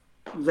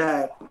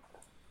that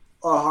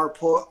are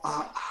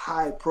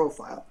high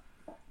profile,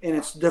 and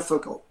it's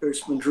difficult.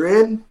 There's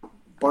Madrid,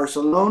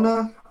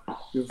 Barcelona,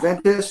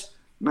 Juventus,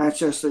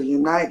 Manchester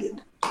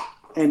United,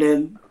 and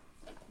then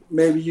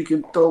maybe you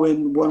can throw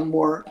in one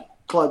more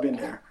club in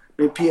there,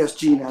 maybe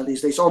PSG now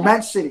these days, or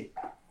Man City.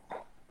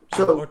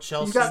 Or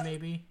Chelsea,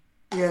 maybe.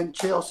 Yeah, and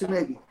Chelsea,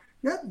 maybe.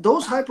 Yeah,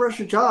 those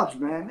high-pressure jobs,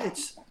 man,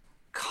 it's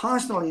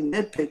constantly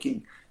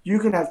nitpicking. You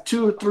can have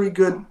 2 or 3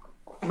 good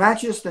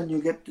matches, then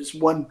you get this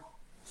one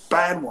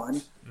bad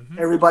one. Mm-hmm.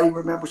 Everybody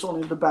remembers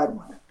only the bad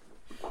one.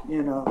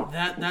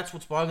 That's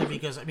what's bothering me,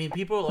 because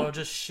people are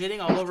just shitting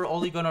all over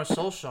Ole Gunnar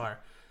Solskjaer.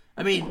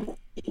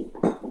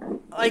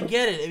 I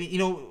get it.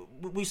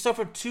 We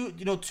suffered two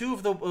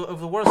of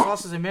the worst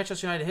losses in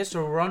Manchester United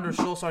history were under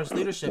Solskjaer's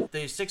leadership.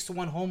 The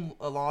 6-1 home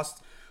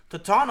loss to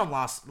Tottenham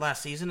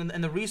last season,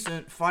 and the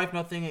recent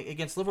 5-0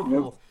 against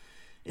Liverpool.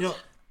 Yep.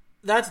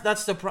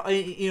 That's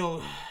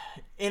the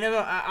and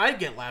I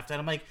get laughed at.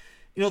 I'm like,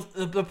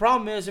 the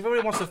problem is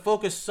everybody wants to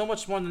focus so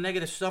much more on the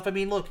negative stuff.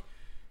 Look,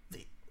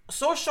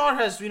 Solskjaer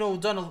has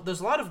there's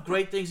a lot of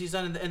great things he's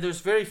done, and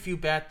there's very few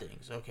bad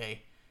things.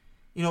 Okay.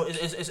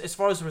 As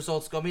far as the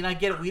results go, I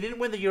get it. We didn't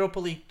win the Europa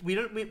League. We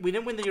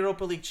didn't win the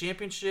Europa League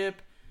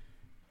championship.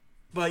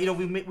 But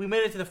we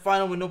made it to the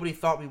final when nobody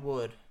thought we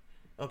would.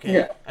 Okay.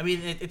 Yeah. I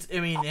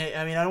mean,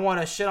 I don't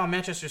want to shit on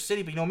Manchester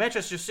City, but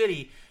Manchester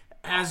City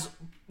has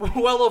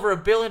well over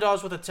 $1 billion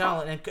worth of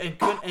talent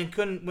and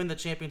couldn't win the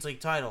Champions League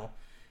title.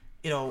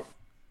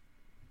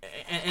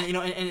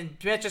 And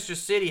Manchester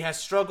City has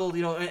struggled,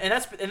 and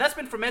that's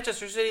been for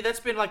Manchester City.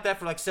 That's been like that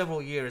for like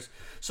several years.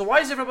 So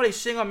why is everybody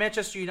shitting on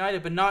Manchester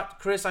United but not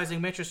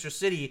criticizing Manchester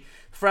City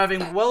for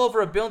having well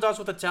over $1 billion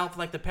worth of talent for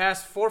like the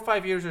past 4 or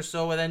 5 years or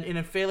so, and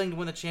then failing to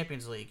win the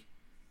Champions League?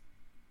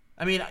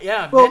 I mean,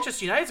 yeah, well,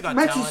 Manchester United's got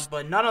talent,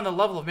 but not on the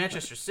level of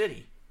Manchester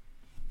City.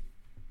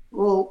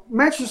 Well,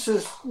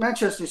 Manchester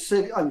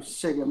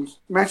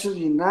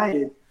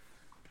United,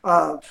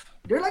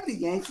 they're like the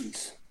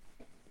Yankees.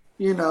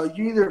 You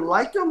either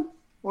like them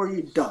or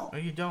you don't. Or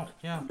you don't,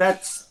 yeah.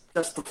 That's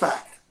the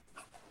fact.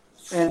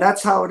 And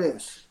that's how it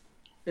is.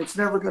 It's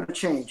never going to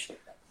change.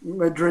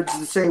 Madrid's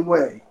the same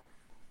way.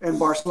 And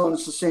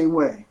Barcelona's the same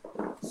way.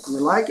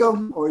 You like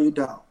them or you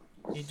don't.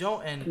 You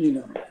don't,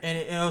 and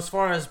as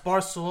far as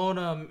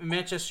Barcelona,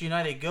 Manchester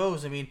United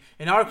goes, I mean,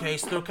 in our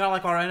case, they're kind of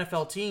like our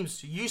NFL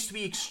teams. Used to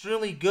be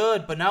extremely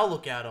good, but now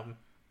look at them.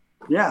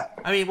 Yeah.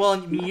 I mean, well,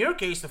 in your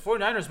case, the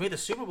 49ers made the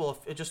Super Bowl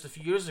just a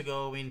few years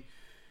ago. I mean,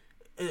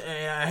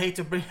 I hate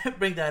to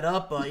bring that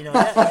up, but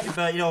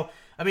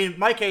I mean,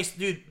 my case,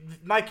 dude,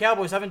 my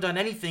Cowboys haven't done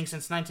anything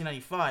since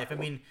 1995. I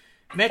mean,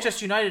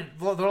 Manchester United,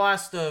 their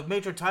last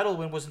major title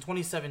win was in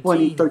 2017.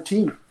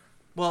 2013.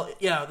 Well,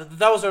 yeah,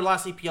 that was their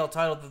last EPL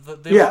title.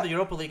 They won the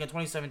Europa League in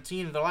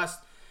 2017, and their last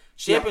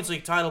Champions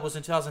League title was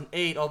in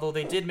 2008. Although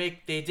they did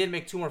make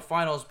 2 more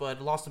finals,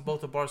 but lost them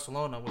both to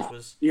Barcelona,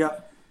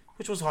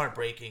 which was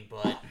heartbreaking.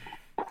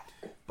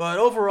 But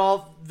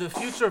overall, the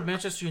future of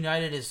Manchester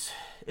United is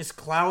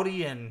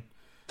cloudy, and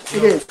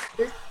it is.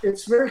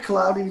 It's very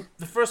cloudy.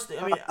 The first,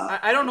 I mean,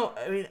 I don't know.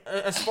 I mean,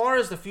 as far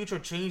as the future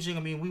changing,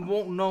 I mean, we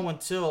won't know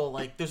until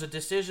like there's a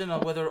decision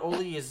on whether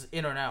Ole is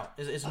in or out.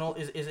 Is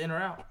in or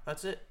out.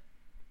 That's it.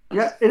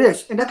 Yeah, it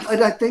is, and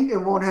I think it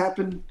won't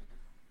happen.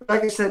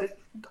 Like I said,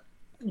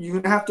 you're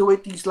gonna have to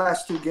wait these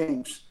last 2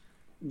 games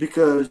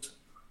because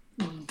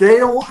they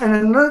don't. And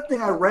another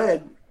thing I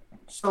read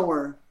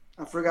somewhere,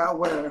 I forgot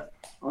where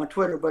on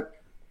Twitter, but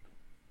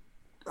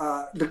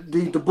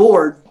the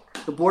board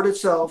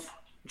itself,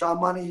 John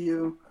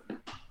Montague,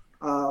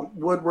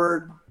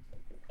 Woodward,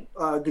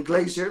 the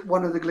Glazer,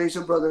 one of the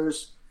Glazer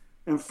brothers,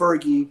 and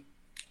Fergie,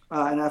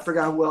 and I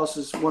forgot who else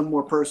is one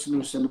more person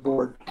who's in the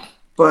board.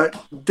 But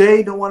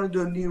they don't want to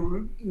do a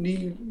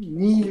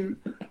knee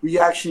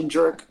reaction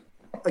jerk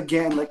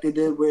again like they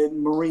did with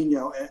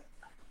Mourinho,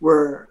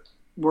 where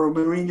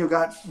Mourinho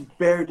got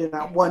buried in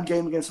that one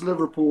game against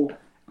Liverpool,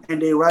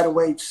 and they right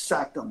away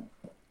sacked him,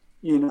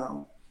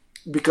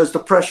 because the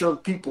pressure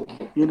of people,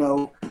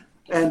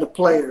 and the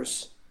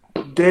players.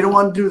 They don't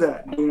want to do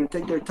that. They're going to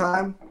take their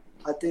time.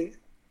 I think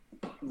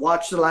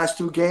watch the last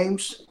 2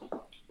 games,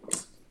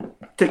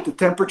 take the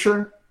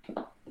temperature.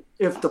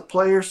 If the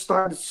players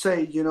start to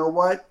say, you know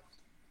what,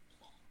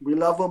 we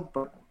love him,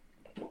 but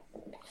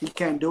he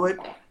can't do it,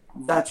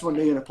 that's when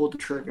they're going to pull the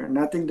trigger. And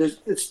I think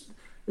it's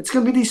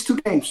going to be these 2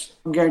 games.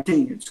 I'm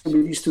guaranteeing you. It's going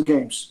to be these 2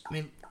 games. I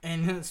mean,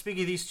 and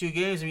speaking of these 2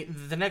 games, I mean,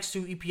 the next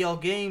 2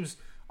 EPL games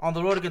on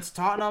the road against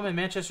Tottenham and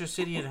Manchester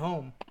City at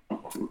home.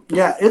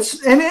 Yeah,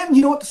 and then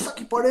you know what the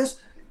sucky part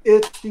is?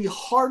 It's the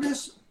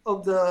hardest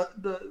of the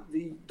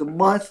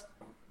month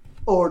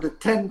or the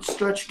 10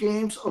 stretch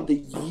games of the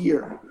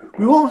year.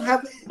 We won't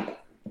have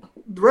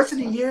the rest of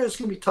the year is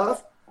going to be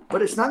tough,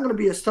 but it's not going to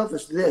be as tough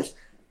as this.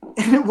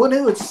 And it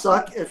would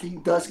suck if he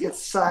does get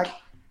sacked,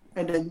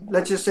 and then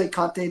let's just say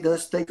Conte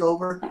does take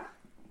over,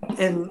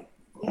 and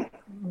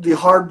the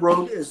hard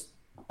road is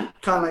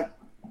kind of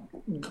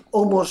like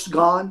almost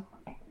gone.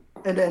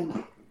 And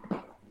then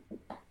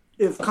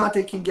if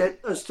Conte can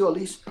get us to at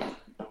least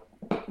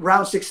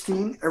round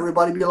 16,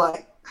 everybody be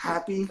like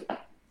happy.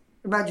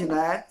 Imagine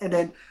that. And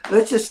then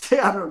let's just say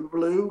out of the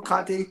blue,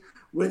 Conte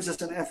wins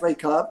us an FA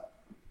Cup.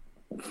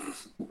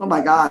 Oh my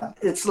God.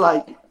 It's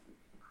like,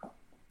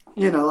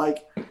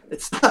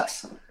 it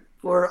sucks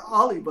for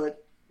Ole,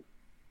 but,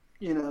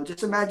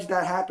 just imagine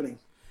that happening.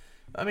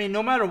 I mean,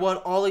 no matter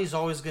what, Ole's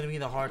always going to be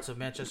in the hearts of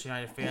Manchester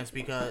United fans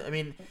because, I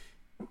mean,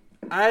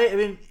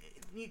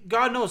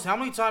 God knows how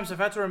many times I've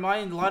had to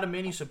remind a lot of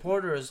Man U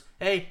supporters,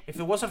 hey, if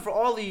it wasn't for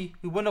Ole, we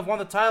wouldn't have won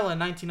the title in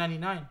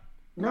 1999.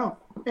 No.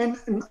 And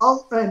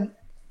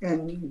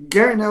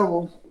Gary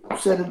Neville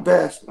said it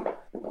best.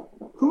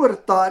 Who would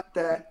have thought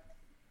that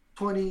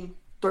 20,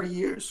 30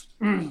 years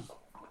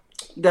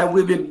that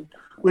we've been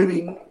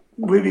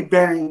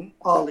burying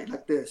Ole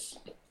like this,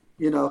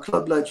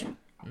 club legend.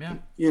 Yeah.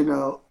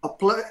 A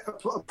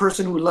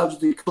person who loves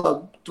the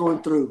club through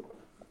and through,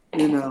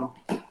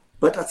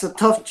 But that's a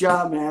tough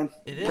job, man.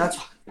 It is.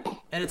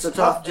 It's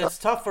tough. It's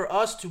tough for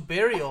us to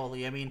bury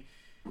Ole. I mean,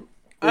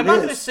 I'm not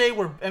going to say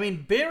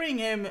burying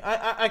him.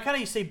 I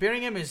kind of say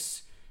burying him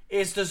is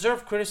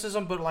deserved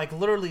criticism, but like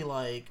literally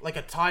like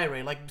a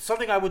tirade, like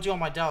something I would do on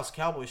my Dallas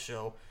Cowboys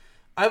show.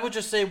 I would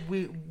just say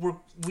we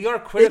are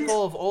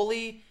critical of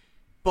Ole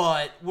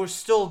but we're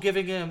still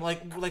giving him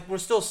like we're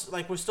still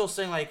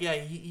saying like yeah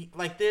he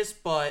like this,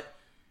 but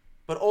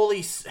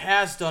Ole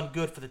has done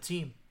good for the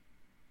team.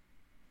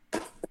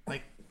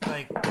 Like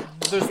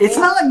there's it's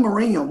not like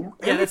Mourinho.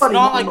 Yeah, it's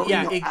not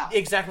like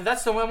exactly.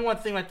 That's the one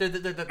thing right there.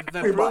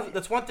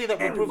 That's one thing that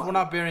will prove we're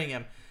not burying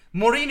him.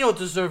 Mourinho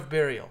deserved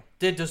burial.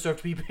 Did deserve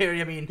to be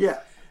buried. I mean,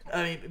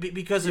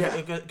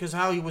 because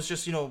how he was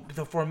just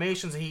the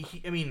formations.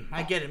 I mean,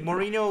 I get it.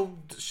 Mourinho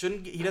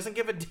he doesn't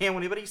give a damn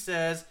what anybody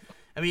says.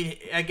 I mean,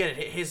 I get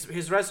it.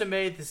 His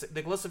resume,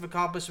 the list of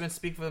accomplishments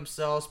speak for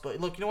themselves. But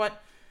look, you know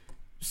what?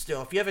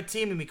 Still, if you have a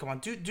team, I mean, come on,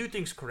 do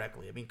things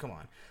correctly. I mean, come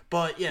on.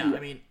 But yeah, I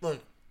mean,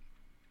 look,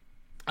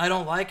 I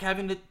don't like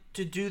having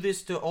to do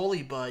this to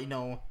Ole, but in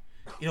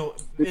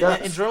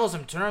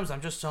journalism terms,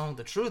 I'm just telling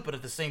the truth. But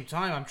at the same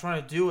time, I'm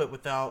trying to do it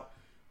without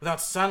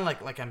sounding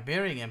like I'm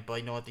burying him.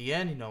 But at the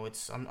end,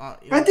 it's I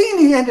think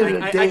in the end of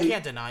the day, I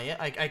can't deny it.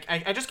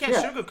 I just can't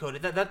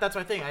sugarcoat it. That's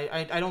my thing.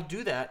 I don't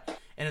do that.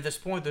 And at this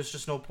point, there's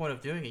just no point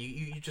of doing it.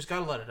 You just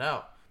gotta let it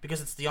out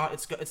because it's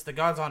the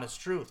God's honest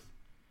truth.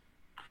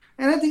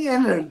 And at the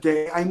end of the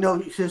day, I know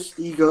his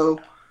ego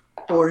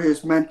or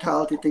his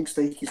mentality thinks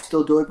that he can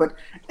still do it. But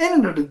at the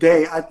end of the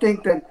day, I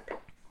think that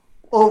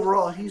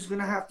overall he's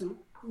going to have to,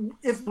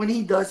 when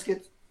he does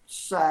get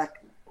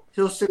sacked,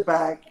 he'll sit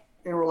back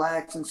and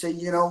relax and say,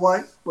 you know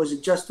what, was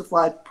it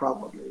justified?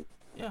 Probably.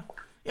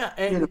 Yeah,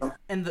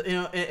 and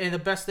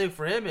the best thing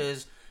for him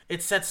is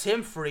it sets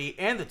him free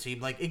and the team.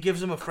 Like, it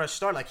gives him a fresh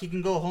start. Like, he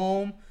can go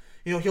home.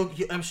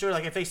 I'm sure,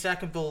 like, if they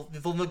sack him, they'll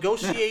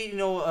negotiate,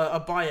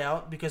 a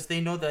buyout because they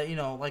know that,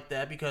 like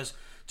that, because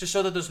to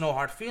show that there's no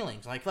hard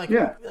feelings.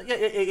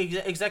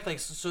 Exactly.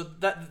 So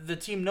that the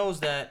team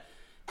knows that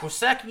we're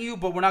sacking you,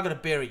 but we're not going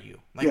to bury you.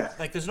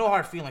 Like there's no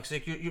hard feelings.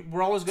 Like,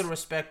 we're always going to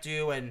respect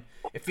you, and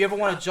if you ever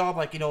want a job,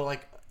 like,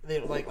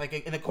 like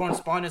in the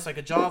correspondence, like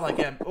a job, like,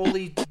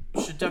 Ole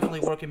should definitely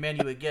work in Man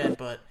U again,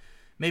 but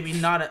maybe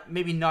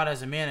not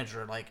as a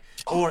manager,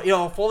 or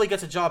if Ole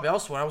gets a job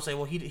elsewhere, I would say,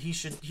 well,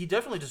 he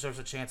definitely deserves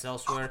a chance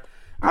elsewhere.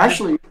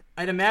 Actually,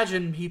 I'd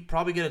imagine he'd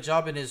probably get a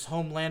job in his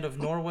homeland of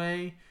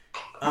Norway.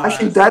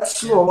 Actually,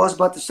 that's what I was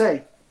about to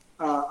say.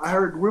 I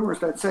heard rumors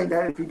that saying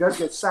that if he does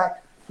get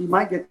sacked, he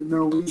might get the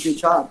Norwegian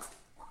job.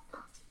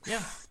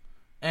 Yeah,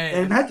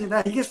 and imagine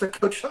that he gets to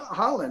coach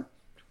Holland.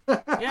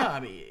 Yeah, I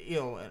mean,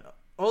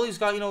 Ole's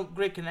got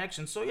great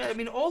connections, so yeah, I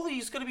mean,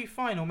 Ole's gonna be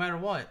fine no matter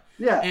what.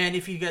 Yeah. And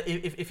if he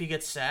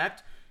gets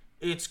sacked,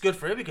 it's good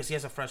for him because he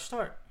has a fresh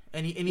start,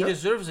 and he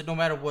deserves it no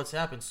matter what's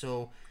happened.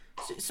 So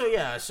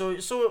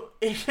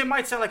it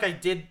might sound like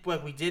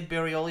we did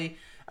bury Ole.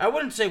 I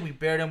wouldn't say we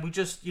buried him. We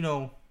just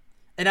and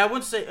I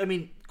wouldn't say, I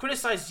mean,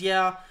 criticize,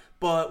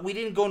 but we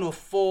didn't go into a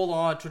full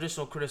on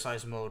traditional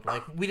criticize mode.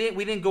 Like we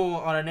didn't go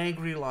on an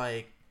angry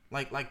like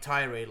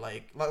tirade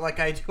like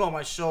I do on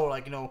my show,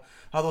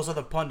 how those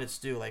other pundits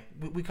do. Like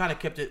we kind of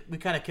kept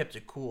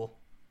it cool.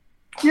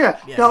 Yeah.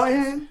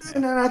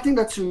 And I think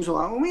that's the reason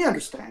why we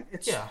understand.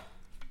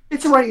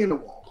 It's writing on the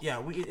wall.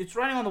 Yeah, it's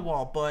writing on the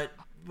wall, but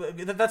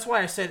that's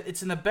why I said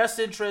it's in the best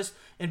interest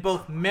in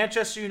both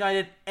Manchester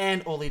United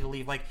and Ole to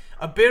leave. Like,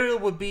 a burial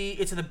would be,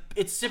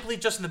 it's simply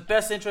just in the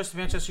best interest of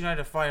Manchester United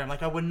to fire him.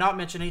 Like, I would not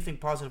mention anything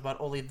positive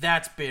about Ole.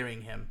 That's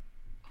burying him.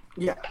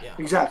 Yeah.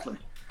 Exactly.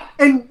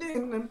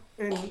 And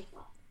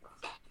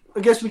I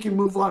guess we can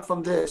move on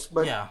from this,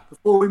 but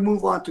before we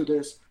move on to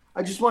this,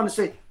 I just want to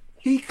say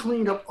he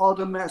cleaned up all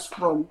the mess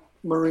from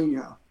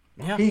Mourinho.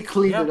 Yeah. He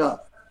cleaned it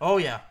up. Oh,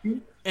 yeah.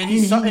 And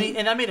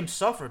that made him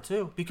suffer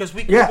too, because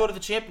we couldn't go to the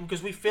champion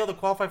because we failed to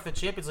qualify for the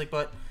Champions League.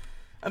 But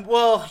I don't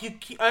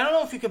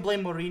know if you can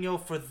blame Mourinho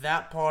for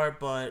that part,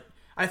 but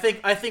I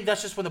think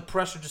that's just when the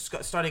pressure just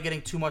started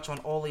getting too much on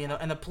Ole,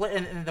 and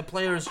the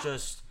players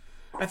just.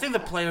 I think the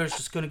players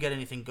just couldn't get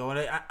anything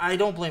going. I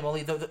don't blame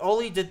Ole.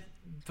 Ole did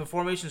the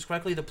formations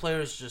correctly. The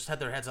players just had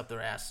their heads up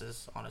their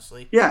asses,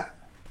 honestly. Yeah,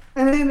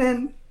 and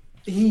then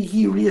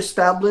he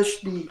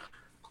reestablished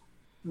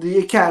the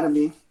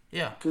academy.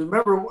 Yeah. Because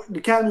remember, the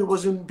academy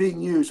wasn't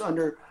being used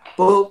under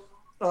both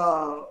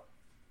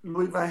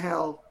Louis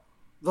van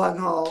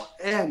Gaal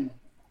and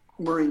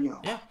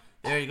Mourinho. Yeah.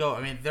 There you go.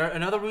 I mean,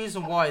 another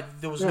reason why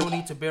there was no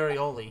need to bury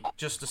Ole.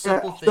 Just a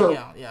simple thing.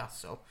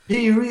 So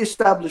he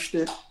reestablished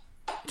it.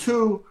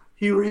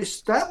 He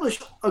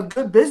reestablished a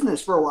good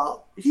business for a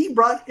while. He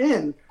brought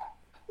in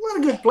a lot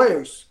of good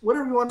players.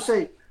 Whatever you want to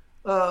say.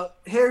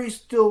 Harry's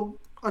still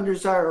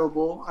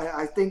undesirable.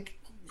 I think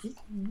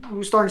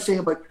we're starting to say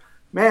it, but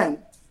man,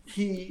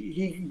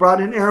 he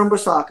brought in Aaron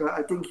Bissaka.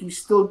 I think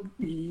he's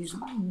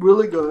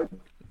really good.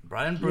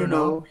 Brought in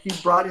Bruno. He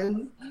brought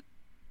in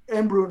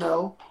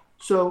Bruno.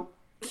 So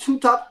 2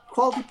 top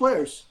quality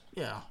players.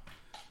 Yeah.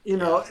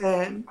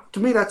 And to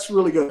me that's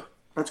really good.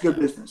 That's good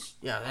business.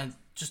 Yeah, and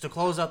just to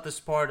close out this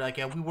part,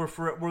 we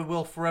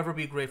will forever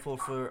be grateful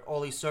for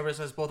Ole's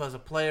services, both as a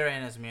player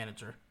and as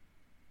manager.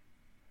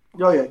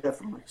 Oh yeah,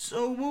 definitely.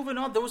 So moving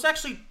on, there was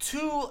actually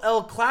 2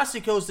 El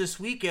Clasicos this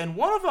weekend.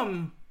 One of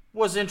them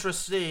was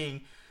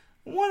interesting.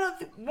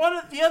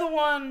 The other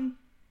one,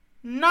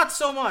 not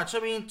so much. I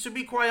mean, to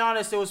be quite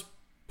honest, it was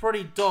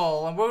pretty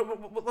dull, and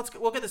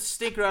we'll get the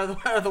stinker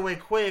out of the way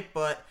quick.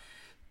 But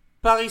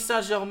Paris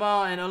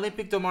Saint-Germain and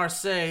Olympique de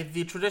Marseille,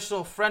 the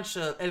traditional French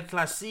El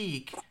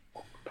Classique.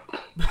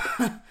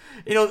 The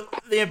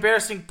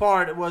embarrassing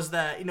part was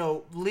that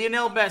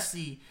Lionel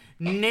Messi,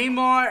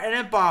 Neymar,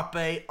 and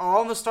Mbappe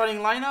all in the starting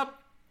lineup.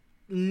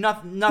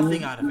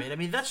 Nothing out of it. I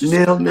mean, that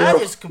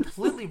is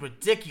completely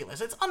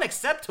ridiculous. It's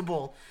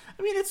unacceptable.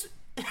 I mean, it's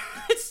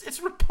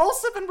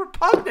repulsive and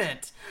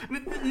repugnant. I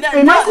mean,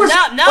 now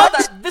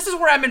that this is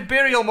where I'm in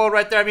burial mode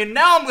right there. I mean,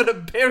 now I'm gonna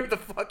bury the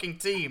fucking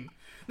team.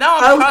 Now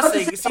I'm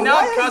cussing. See, now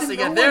I'm cussing.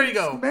 Yeah, there you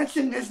go.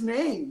 Mention his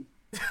name.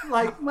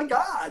 Like, my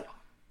God.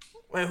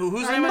 Wait,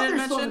 whose name I didn't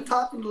mention? Still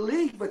top of the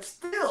league, but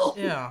still.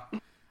 Yeah.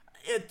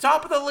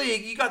 Top of the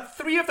league. You got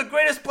 3 of the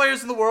greatest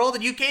players in the world,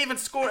 and you can't even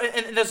score.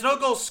 And there's no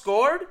goals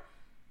scored.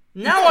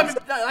 Now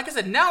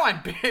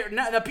I'm buried.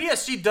 Now, the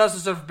PSG does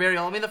deserve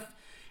burial. I mean,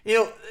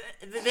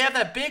 they have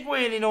that big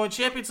win, in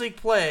Champions League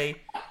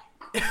play,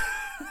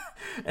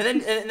 and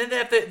then they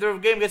have their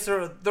game against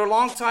their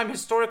longtime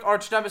historic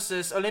arch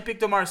nemesis Olympique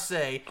de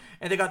Marseille,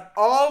 and they got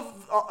all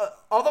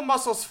the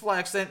muscles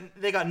flexed, and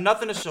they got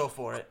nothing to show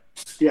for it.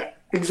 Yeah,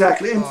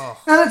 exactly. And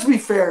let's be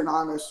fair and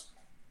honest.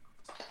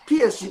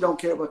 PSG don't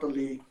care about the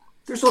league.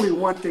 There's only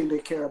one thing they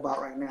care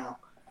about right now.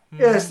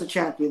 It's the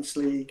Champions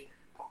League.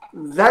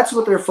 That's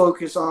what they're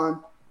focused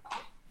on.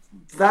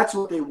 That's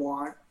what they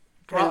want.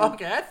 Well,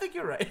 okay, I think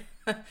you're right.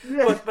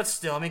 but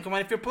still, I mean, come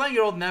on. If you're playing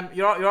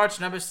your arch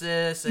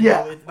nemesis and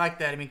like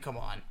that, I mean, come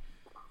on.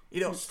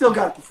 Still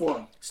got to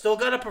perform. Still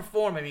got to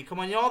perform. I mean, come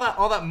on.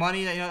 All that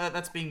money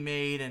that's being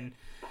made,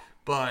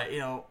 but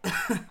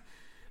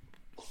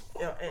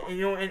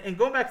and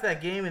going back to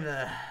that game in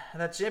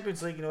that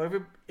Champions League,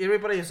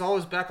 everybody is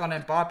always back on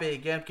Mbappe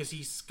again because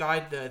he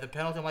skied the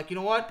penalty. I'm like, you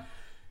know what?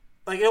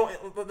 Like,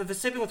 the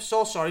same thing with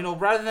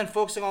Solskjaer. Rather than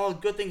focusing on all the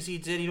good things he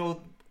did,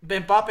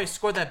 Mbappe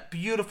scored that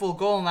beautiful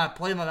goal in that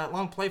play, that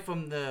long play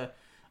from the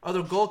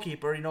other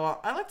goalkeeper.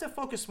 I like to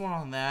focus more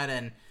on that,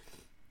 and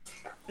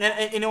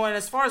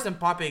as far as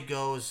Mbappe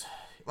goes,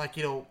 like,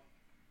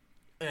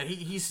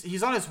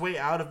 he's on his way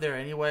out of there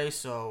anyway.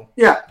 So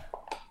yeah,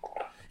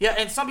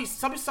 and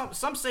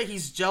some say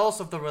he's jealous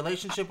of the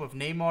relationship with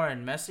Neymar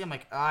and Messi. I'm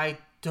like, I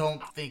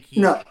don't think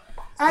he. No,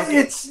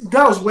 that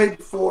was way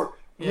before.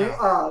 Yeah.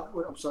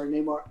 I'm sorry,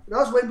 Neymar. That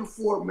was way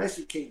before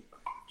Messi came.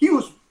 He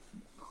was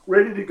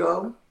ready to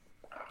go,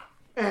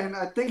 and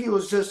I think he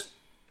was just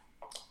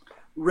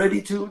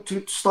ready to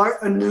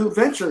start a new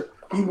venture.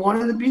 He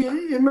wanted to be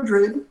in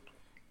Madrid.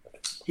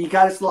 He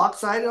got his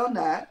lopsided on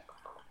that,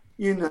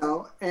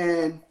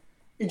 and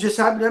it just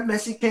happened that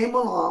Messi came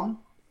along,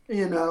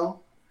 and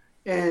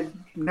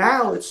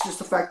now it's just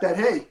the fact that,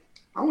 hey,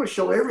 I'm going to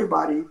show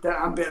everybody that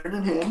I'm better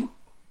than him,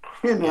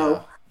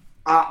 Yeah.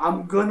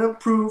 I'm going to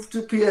prove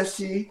to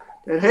PSG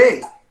that,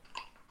 hey,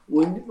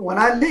 when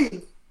I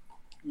leave,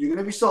 you're going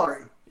to be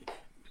sorry.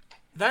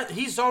 That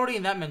he's already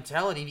in that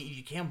mentality.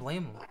 You can't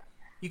blame him.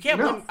 You can't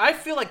blame him. I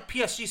feel like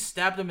PSG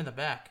stabbed him in the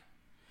back.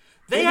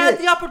 They had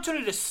the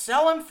opportunity to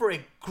sell him for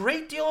a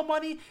great deal of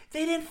money.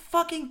 They didn't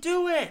fucking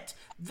do it.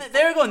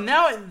 There you go.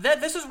 Now,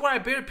 this is where I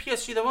bury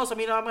PSG the most. I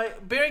mean, I'm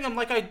burying them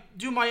like I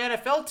do my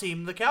NFL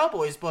team, the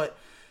Cowboys. But,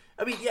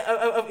 I mean,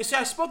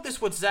 I spoke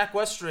this with Zach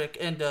Westrick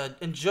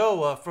and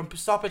Joe from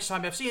Stoppage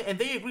Time FC, and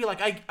they agree.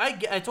 Like,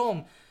 I told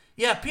them,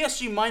 yeah,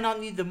 PSG might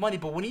not need the money,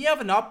 but when you have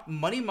an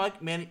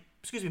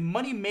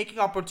money-making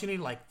opportunity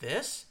like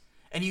this,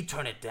 and you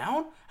turn it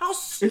down, how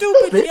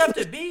stupid do you have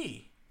to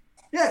be?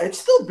 Yeah, it's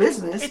still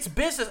business. It's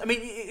business. I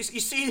mean, you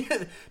see,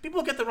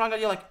 people get the wrong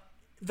idea. Like,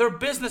 they're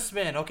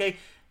businessmen, okay?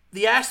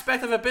 The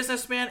aspect of a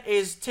businessman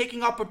is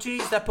taking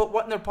opportunities that put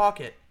what in their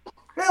pocket?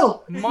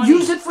 Hell, money.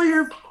 Use it for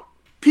your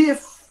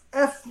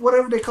PFF,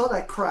 whatever they call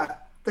that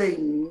crap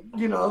thing.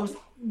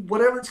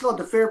 Whatever it's called,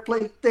 the fair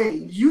play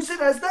thing. Use it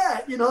as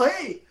that.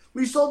 Hey,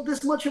 we sold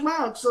this much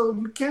amount, so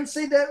you can't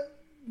say that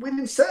we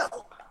didn't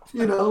sell.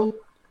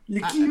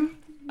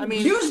 I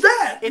mean, use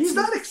that. It's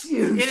not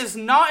excuse. It is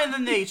not in the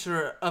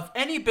nature of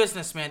any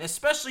businessman,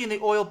 especially in the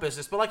oil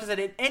business. But like I said,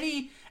 in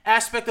any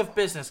aspect of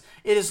business,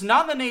 it is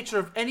not in the nature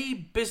of any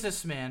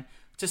businessman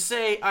to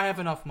say, I have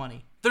enough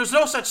money. There's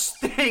no such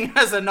thing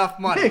as enough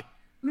money.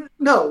 Hey,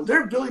 no,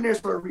 they're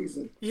billionaires for a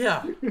reason.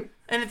 Yeah.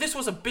 And if this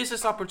was a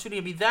business opportunity,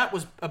 I mean, that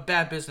was a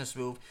bad business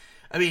move.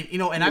 I mean,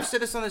 and I've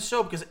said this on this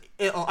show because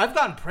I've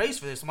gotten praise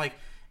for this. I'm like,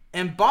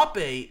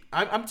 Mbappe,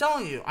 I'm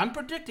telling you, I'm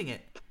predicting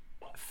it.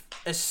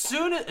 As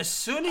soon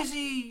as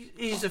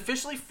he's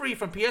officially free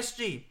from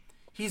PSG,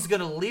 he's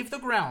gonna leave the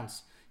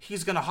grounds.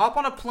 He's gonna hop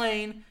on a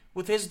plane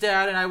with his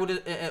dad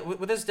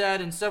with his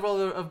dad and several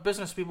other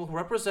business people who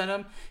represent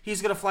him.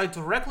 He's gonna fly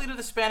directly to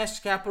the Spanish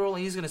capital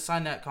and he's gonna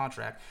sign that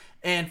contract.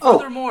 And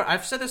furthermore,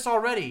 I've said this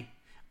already.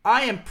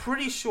 I am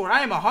pretty sure,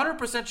 I am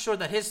 100% sure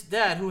that his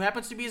dad, who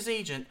happens to be his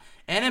agent,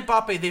 and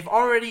Mbappe, they've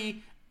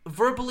already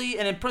verbally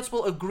and in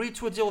principle agreed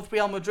to a deal with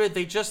Real Madrid.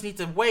 They just need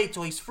to wait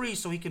till he's free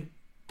so he can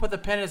put the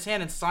pen in his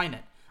hand and sign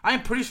it. I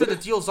am pretty sure the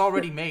deal's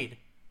already made.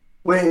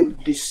 When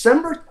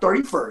December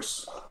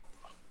 31st,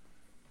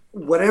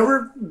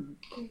 whatever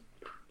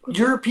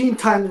European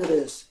time it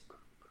is,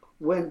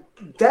 when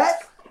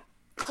that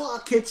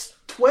clock hits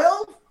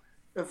 12,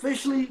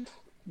 officially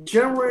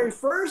January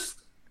 1st,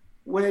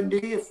 when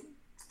the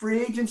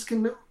free agents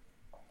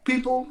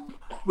people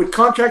with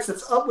contracts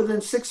that's up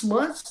within 6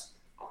 months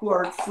who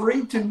are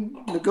free to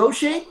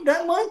negotiate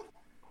that month,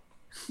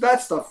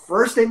 that's the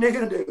first thing they're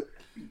going to do.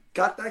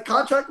 Got that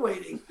contract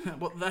waiting.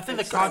 Well, I think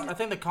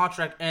the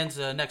contract ends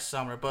next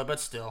summer, but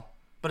still.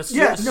 But as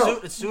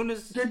soon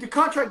as the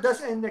contract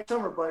does end next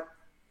summer, but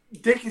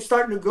they can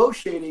start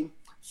negotiating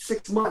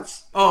 6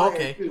 months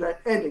okay. to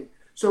that ending.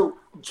 So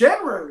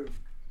January,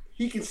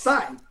 he can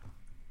sign.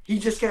 He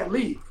just can't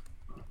leave.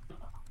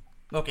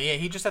 Okay, yeah,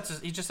 he just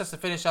has to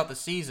finish out the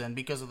season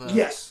because of the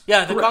correct.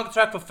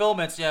 Contract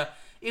fulfillments. Yeah,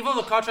 even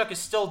though the contract is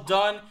still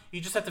done,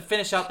 you just have to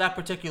finish out that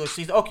particular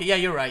season. Okay, yeah,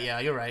 you're right. Yeah,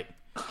 you're right.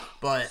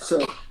 But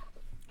so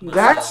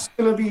that's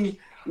gonna be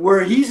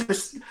where he's gonna.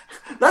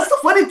 That's the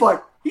funny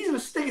part. He's gonna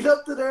stay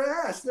up to their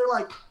ass. They're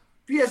like,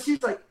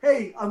 PSG's like,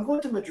 hey, I'm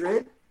going to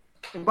Madrid,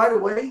 and by the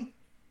way,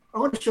 I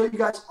want to show you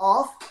guys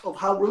off of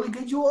how really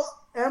good you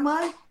am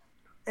I,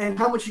 and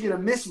how much you're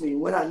gonna miss me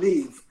when I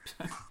leave.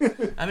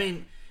 I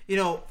mean,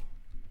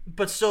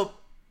 but so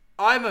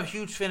I'm a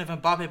huge fan of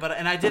Mbappe,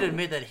 and I did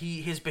admit that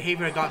his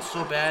behavior had gotten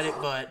so bad,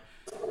 but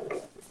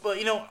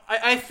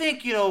I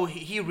think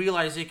he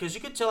realized it because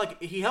you could tell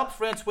like he helped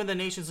France win the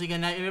Nations League,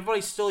 and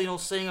everybody's still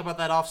saying about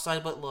that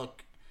offside. But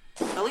look,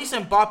 at least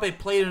Mbappe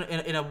played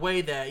in a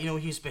way that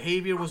his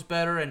behavior was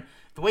better, and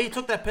the way he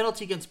took that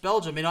penalty against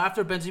Belgium,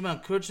 after Benzema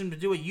encouraged him to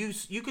do it,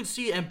 you could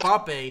see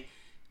Mbappe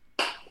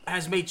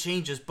has made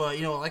changes. But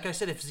like I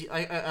said,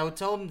 I would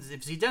tell him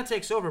if Zidane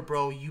takes over,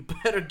 bro, you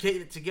better get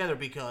it together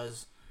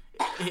because.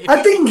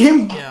 I think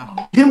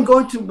him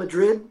going to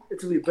Madrid,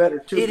 it's going to be better,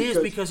 too. It is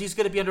because he's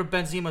going to be under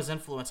Benzema's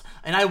influence.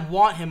 And I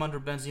want him under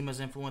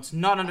Benzema's influence,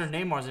 not under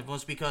Neymar's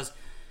influence because,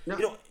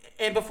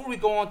 and before we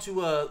go on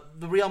to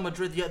the Real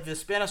Madrid, the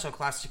Spanish El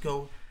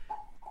Clasico,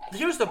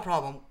 here's the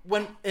problem.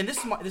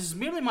 This is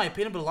merely my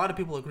opinion, but a lot of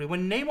people agree.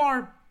 When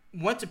Neymar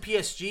went to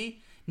PSG,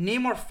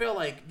 Neymar felt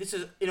like, this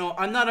is,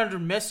 I'm not under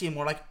Messi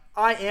anymore. Like,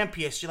 I am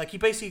PSG. Like, he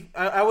basically,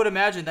 I would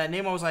imagine that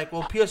Neymar was like,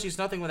 well, PSG's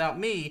nothing without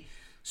me.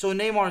 So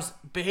Neymar's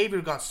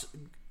behavior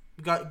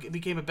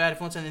became a bad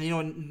influence, and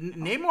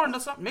Neymar.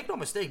 Let's not make no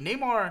mistake.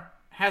 Neymar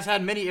has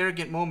had many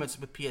arrogant moments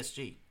with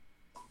PSG.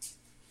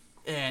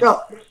 I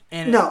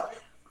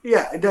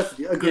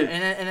definitely agree.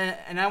 Yeah,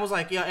 and I was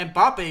like,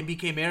 Mbappe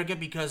became arrogant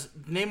because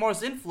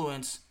Neymar's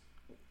influence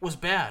was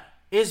bad,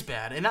 is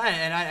bad, and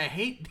I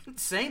hate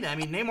saying that. I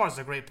mean, Neymar's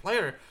a great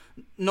player,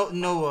 no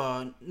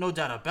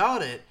doubt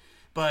about it,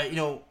 but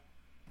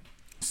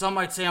some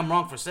might say I'm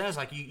wrong for saying it's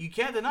like you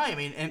can't deny. I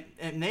mean,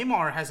 and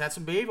Neymar has had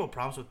some behavioral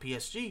problems with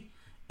PSG,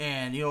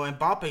 and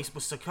Mbappe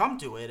was succumb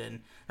to it,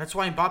 and that's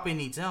why Mbappe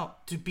needs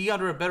out to be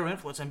under a better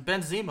influence. And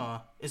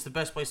Benzema is the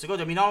best place to go.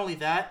 I mean, not only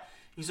that,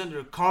 he's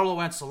under Carlo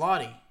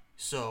Ancelotti,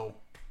 so.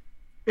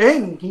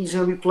 And he's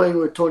going to be playing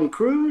with Toni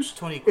Kroos.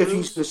 If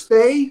he's to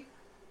stay,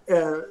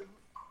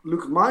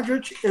 Luka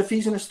Modric. If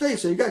he's going to stay,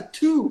 so you got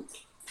two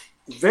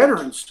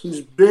veterans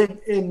who's been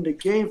in the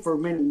game for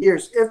many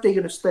years. If they're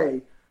going to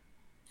stay.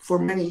 For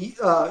many,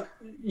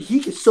 he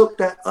could soak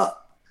that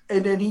up,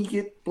 and then he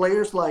get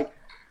players like,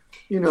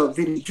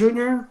 Vinny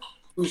Jr.,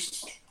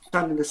 who's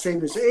kind of the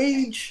same as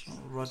age.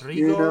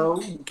 Rodrigo.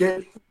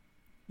 Get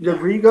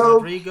Rodrigo.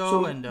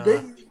 So and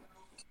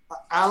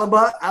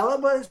Alaba.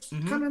 Alaba is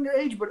kind of in their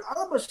age, but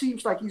Alaba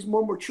seems like he's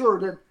more mature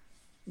than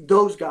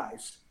those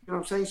guys. You know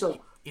what I'm saying?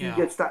 So he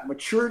gets that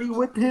maturity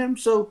with him.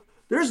 So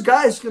there's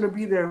guys going to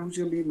be there who's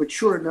going to be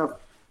mature enough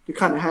to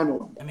kind of handle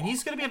him. I mean,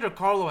 he's going to be under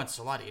Carlo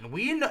Ancelotti, and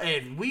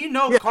we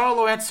know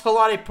Carlo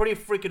Ancelotti pretty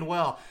freaking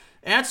well.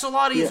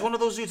 Ancelotti is one of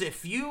those dudes.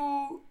 If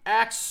you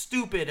act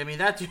stupid, I mean,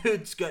 that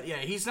dude's good. Yeah,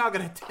 he's not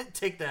going to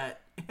take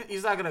that.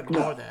 He's not going to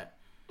ignore that.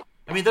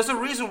 I mean, there's a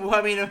reason.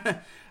 I mean,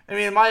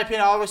 in my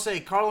opinion, I always say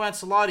Carlo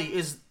Ancelotti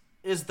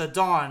is the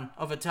dawn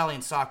of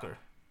Italian soccer.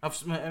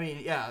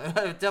 Definitely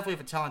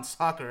of Italian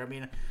soccer. I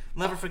mean, I'll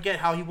never forget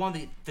how he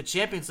won the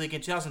Champions League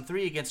in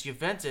 2003 against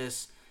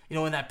Juventus.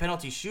 In that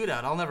penalty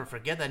shootout. I'll never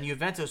forget that. And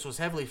Juventus was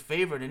heavily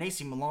favored, and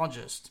AC Milan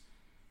just,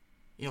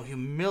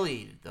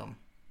 humiliated them.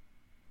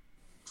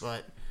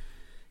 But,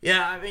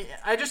 I mean,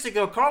 I just think,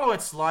 Carlo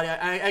Ancelotti,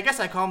 I guess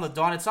I call him the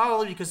Don. It's not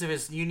only because of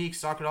his unique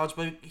soccer knowledge,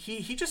 but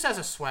he just has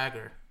a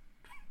swagger.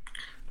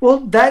 Well,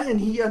 that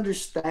and he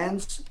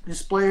understands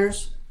his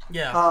players.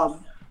 Yeah.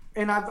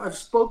 And I've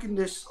spoken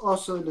this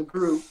also in the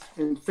group,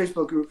 in the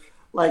Facebook group.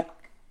 Like,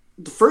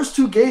 the first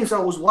two games I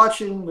was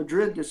watching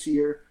Madrid this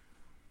year,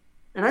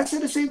 and I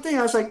said the same thing.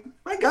 I was like,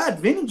 my God,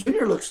 Vinny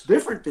Jr. looks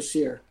different this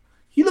year.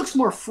 He looks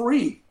more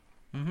free.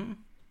 Mm-hmm.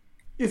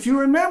 If you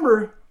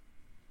remember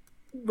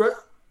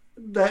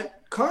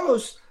that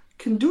Carlos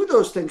can do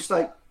those things,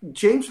 like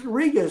James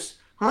Rodriguez,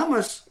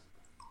 James,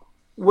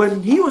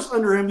 when he was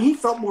under him, he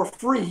felt more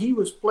free. He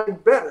was playing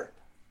better.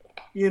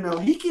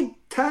 He can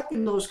tap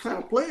in those kind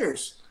of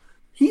players.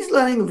 He's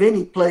letting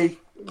Vinny play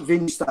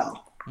Vinny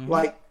style. Mm-hmm.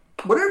 Like,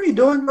 whatever you're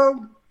doing,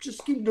 bro,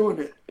 just keep doing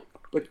it.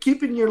 But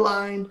keep in your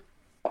line.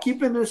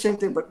 Keeping the same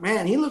thing, but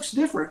man, he looks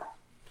different,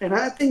 and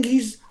I think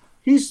he's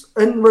He's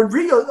and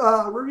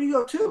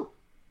Rodrigo too.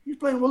 He's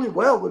playing really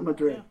well with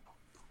Madrid.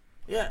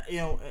 Yeah,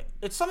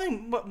 it's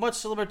something much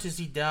similar to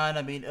Zidane.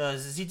 I mean,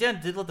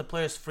 Zidane did let the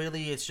players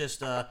freely. It's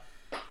just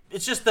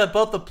that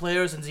both the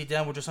players and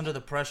Zidane were just under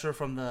the pressure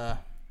from the,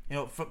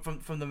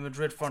 from the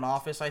Madrid front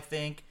office, I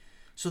think.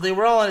 So they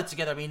were all in it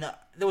together. I mean,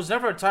 there was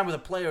never a time where the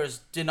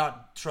players did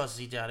not trust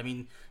Zidane. I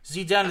mean,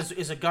 Zidane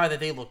is a guy that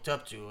they looked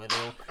up to,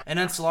 and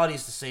Ancelotti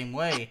is the same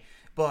way.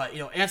 But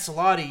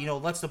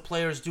Ancelotti, lets the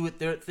players do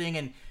their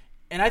thing,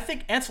 and I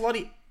think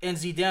Ancelotti and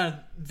Zidane,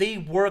 they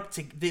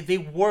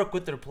work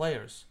with their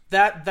players.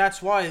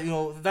 That's why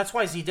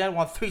Zidane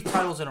won 3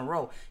 titles in a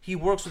row. He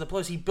works with the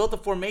players. He built the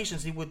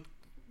formations with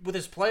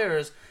his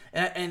players,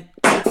 and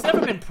it's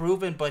never been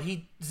proven. But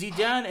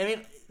Zidane, I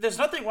mean, there's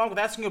nothing wrong with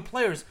asking your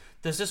players,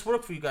 does this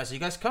work for you guys? Are you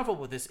guys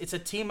comfortable with this? It's a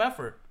team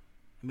effort.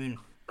 I mean,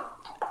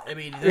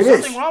 there's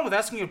nothing wrong with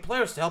asking your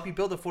players to help you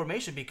build a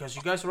formation because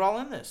you guys are all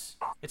in this.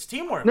 It's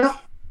teamwork. No,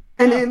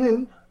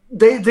 and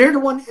they're the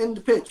one on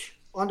the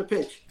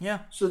pitch. Yeah.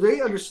 So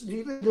they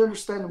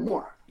understand it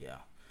more. Yeah.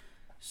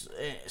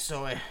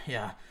 So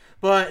yeah.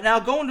 But now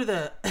going to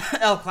the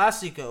El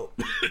Clasico,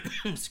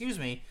 excuse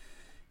me,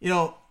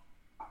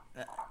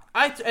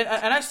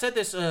 I said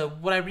this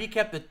when I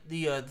recapped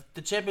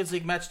the Champions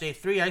League match day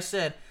 3. I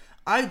said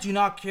I do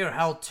not care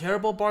how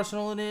terrible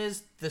Barcelona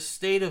is, the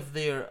state of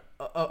the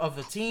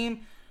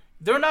team.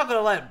 They're not going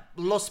to let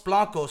Los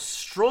Blancos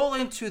stroll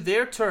into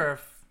their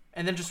turf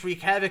and then just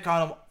wreak havoc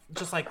on them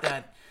just like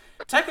that.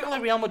 Technically,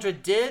 Real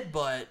Madrid did,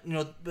 but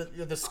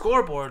the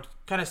scoreboard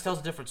kind of tells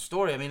a different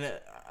story. I mean,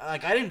 I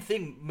didn't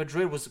think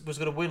Madrid was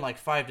going to win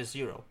like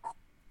 5-0.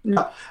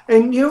 No,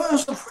 and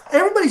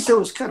everybody said it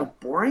was kind of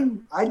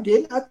boring. I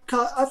did. I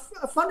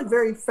found it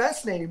very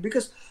fascinating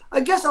because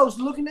I guess I was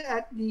looking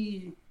at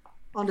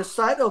on the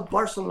side of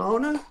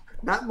Barcelona,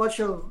 not much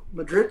of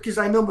Madrid, because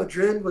I know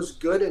Madrid was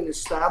good and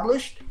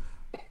established.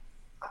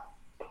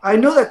 I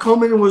know that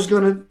Koeman was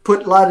going to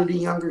put a lot of the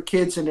younger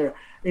kids in there,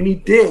 and he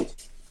did.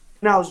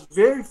 And I was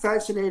very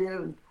fascinated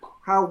in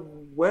how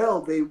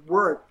well they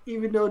worked,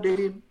 even though they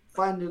didn't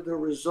find the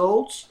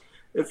results.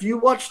 If you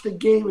watch the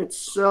game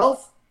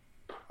itself,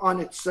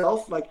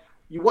 like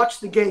you watch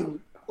the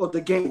game,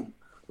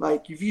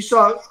 like if you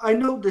saw, I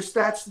know the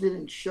stats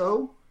didn't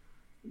show.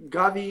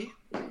 Gavi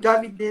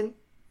didn't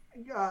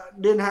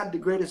have the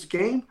greatest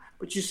game,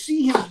 but you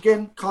see him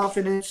getting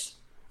confidence.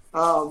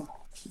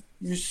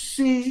 You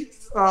see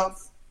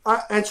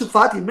Ansu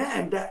Fati,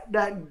 man,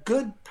 that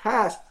good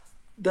pass.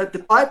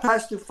 The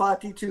bypass to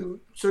Fati to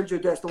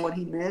Sergio Dest, the one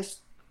he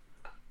missed,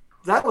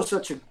 that was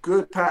such a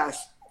good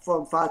pass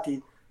from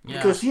Fati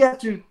because he had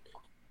to.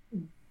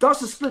 That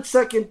was a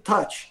split-second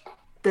touch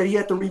that he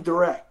had to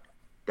redirect.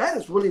 That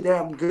is really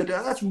damn good.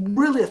 That's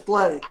really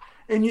athletic,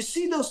 and you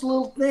see those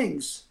little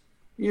things.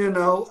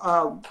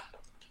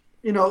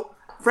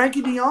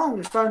 Frankie De Jong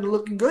is starting to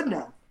looking good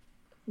now.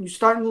 He's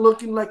starting to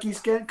looking like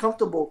he's getting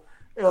comfortable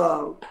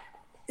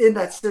in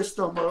that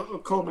system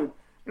of Koeman,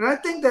 and I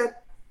think that.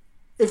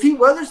 If he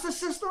weathers the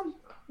season,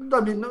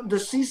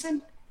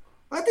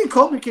 I think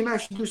Koeman can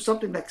actually do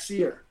something next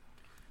year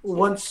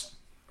once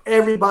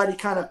everybody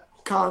kind of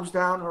calms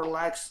down or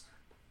relax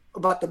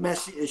about the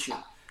Messi issue.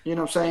 You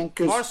know what I'm saying?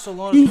 Because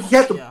he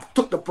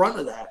took the brunt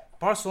of that.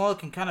 Barcelona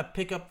can kind of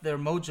pick up their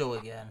mojo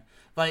again.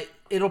 Like,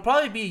 it'll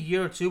probably be a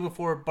year or two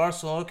before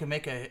Barcelona can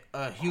make a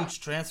huge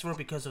transfer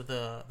because of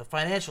the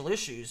financial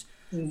issues.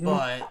 Mm-hmm.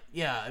 But,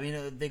 yeah, I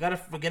mean, they got to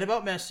forget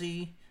about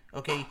Messi.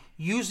 Okay,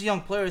 use the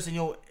young players, and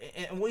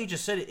what you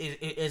just said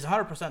is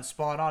 100%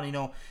 spot on.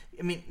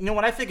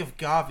 When I think of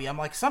Gavi, I'm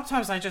like,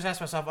 sometimes I just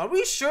ask myself, are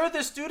we sure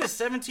this dude is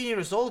 17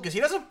 years old? Because he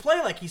doesn't play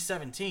like he's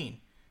 17.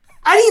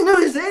 I didn't know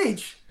his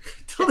age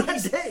till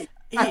that day.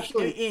 He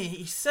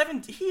is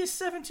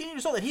 17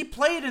 years old, and he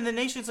played in the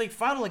Nations League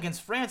final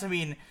against France. I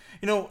mean,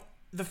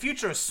 the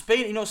future of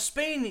Spain.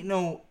 Spain.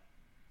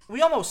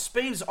 We all know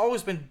Spain's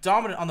always been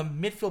dominant on the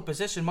midfield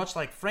position, much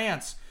like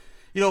France.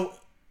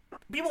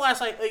 People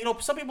ask,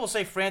 some people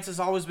say France has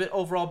always been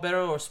overall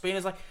better or Spain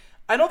is like.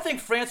 I don't think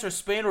France or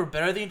Spain are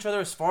better than each other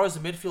as far as the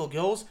midfield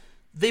goes.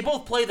 They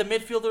both play the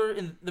midfielder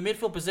in the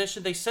midfield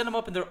position. They set them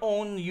up in their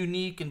own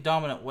unique and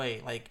dominant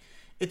way. Like,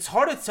 it's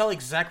hard to tell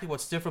exactly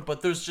what's different,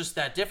 but there's just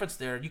that difference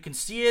there. You can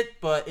see it,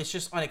 but it's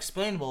just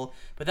unexplainable.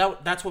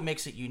 But that's what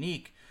makes it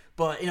unique.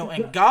 But,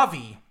 and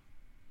Gavi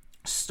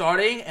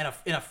starting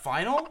in a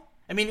final.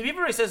 I mean, if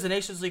everybody says the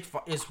Nations League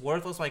is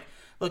worthless, like,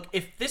 look,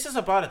 if this is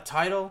about a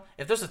title,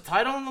 if there's a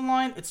title on the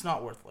line, it's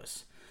not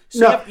worthless.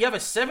 So you have a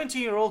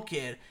 17-year-old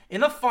kid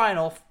in a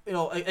final,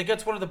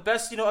 against one of the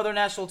best, other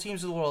national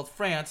teams in the world,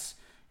 France,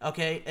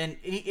 okay, and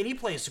he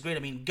plays great. I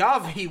mean,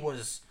 Gavi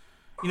was,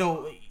 I'm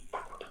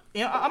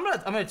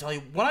gonna tell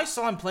you, when I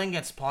saw him playing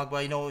against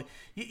Pogba,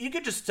 you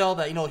could just tell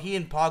that, he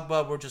and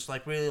Pogba were just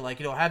like really like,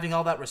 having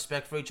all that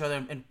respect for each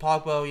other, and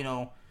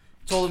Pogba,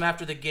 told him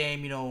after the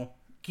game,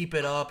 keep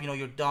it up,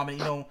 you're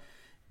dominant,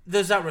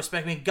 there's that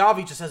respect. I mean,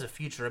 Gavi just has a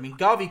future. I mean,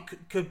 Gavi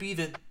could be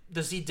the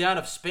Zidane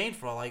of Spain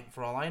for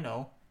all I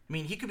know. I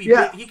mean, he could be.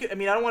 Yeah. Big, I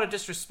mean, I don't want to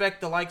disrespect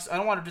the likes. I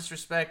don't want to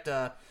disrespect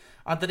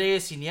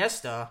Andres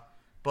Iniesta,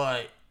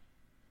 but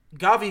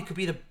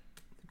Gavi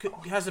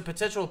has the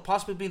potential of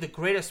possibly being the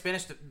greatest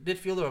Spanish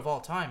midfielder of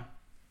all time.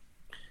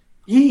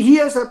 He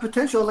has that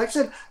potential. Like I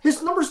said,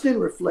 his numbers didn't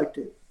reflect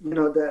it,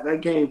 that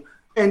game.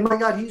 And my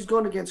God, he's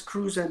going against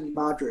Cruz and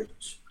Modric.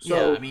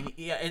 So,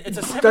 it's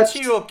a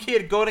 17-year-old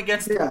kid going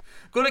against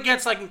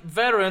like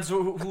veterans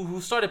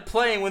who started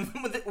playing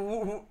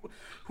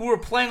who were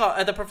playing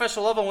at the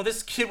professional level when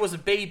this kid was a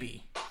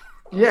baby.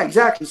 Yeah,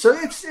 exactly. So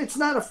it's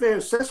not a fair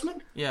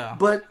assessment. Yeah.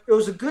 But it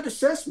was a good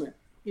assessment.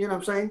 You know what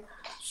I'm saying?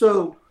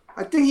 So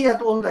I think he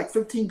had only like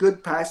 15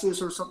 good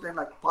passes or something,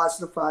 like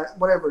positive 5,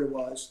 whatever it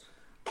was.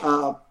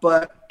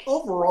 But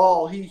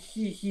overall,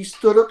 he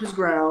stood up his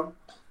ground.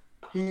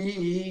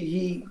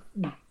 He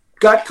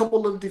got a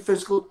couple of the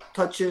physical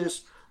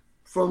touches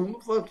from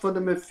the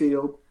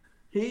midfield.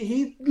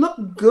 He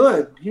looked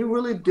good. He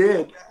really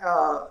did.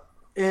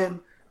 And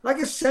like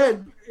I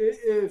said,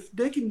 if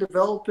they can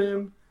develop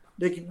him,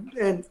 they can.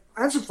 And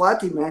Ansu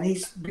Fati, man,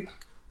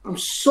 I'm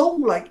so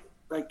like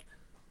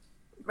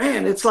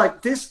man, it's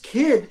like this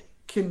kid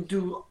can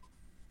do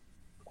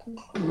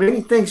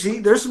many things.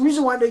 There's a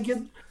reason why they get.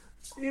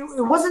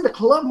 It wasn't the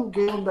club who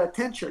gave him that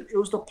attention. It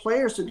was the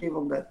players who gave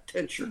him that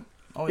attention.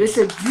 Oh, yeah. They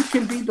said, you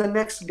can be the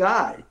next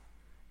guy.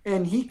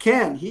 And he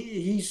can.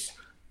 He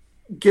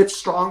gets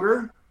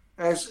stronger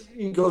as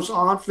he goes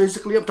on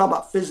physically. I'm talking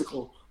about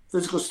physical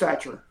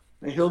stature.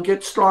 And he'll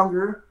get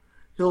stronger.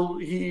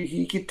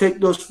 He can take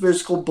those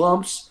physical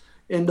bumps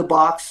in the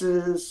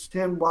boxes,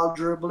 him while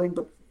dribbling.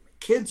 But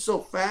kid's so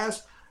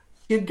fast.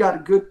 Kid got a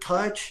good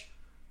touch.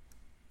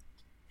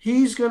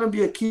 He's going to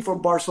be a key for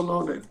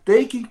Barcelona. If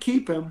they can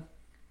keep him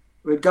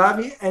with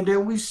Gavi, and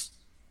then we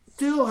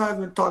still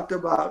haven't talked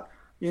about,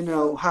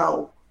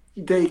 how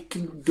they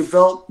can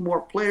develop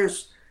more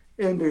players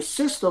in their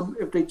system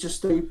if they just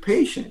stay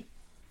patient,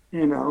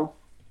 Oh,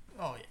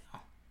 yeah. I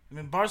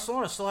mean,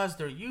 Barcelona still has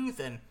their youth,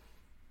 and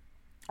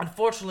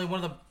unfortunately,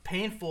 one of the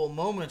painful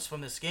moments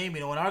from this game,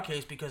 in our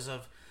case, because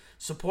of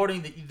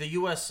supporting the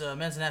U.S.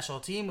 men's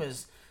national team,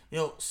 is,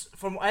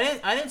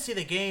 I didn't see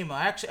the game.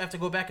 I actually have to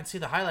go back and see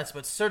the highlights,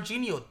 but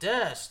Serginho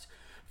Dest,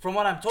 from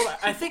what I'm told,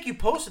 I think you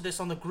posted this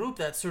on the group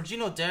that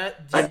Serginho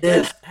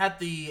Dest had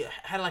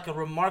like a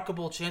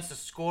remarkable chance to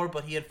score,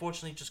 but he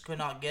unfortunately just could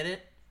not get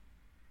it.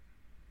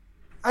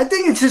 I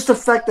think it's just the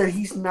fact that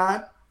he's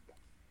not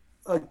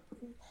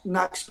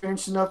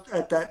experienced enough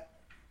at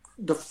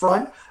the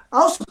front. I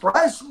was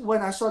surprised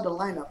when I saw the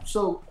lineup.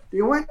 So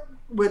they went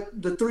with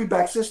the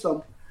 3-back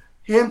system,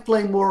 him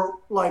playing more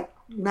like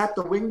not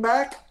the wing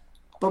back,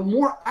 but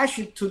more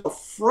actually to the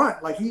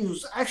front, like he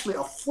was actually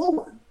a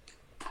forward.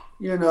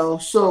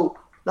 So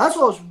that's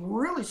what I was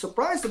really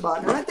surprised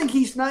about. And I think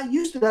he's not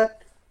used to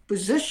that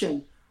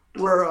position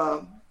where,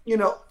 and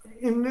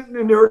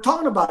they were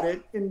talking about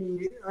it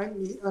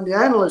on the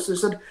analysts. They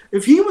said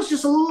if he was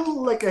just a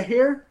little like a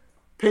hair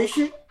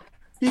patient,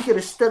 he could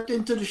have stepped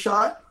into the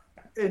shot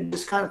and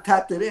just kind of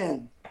tapped it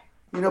in.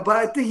 But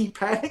I think he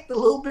panicked a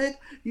little bit.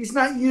 He's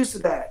not used to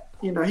that.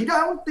 I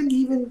don't think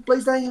he even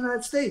plays that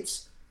United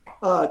States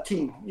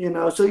team,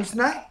 so he's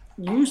not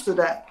used to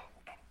that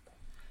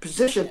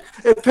position.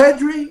 If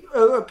Pedri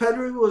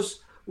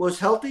was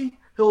healthy,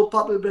 he'll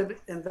probably been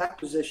in that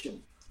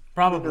position.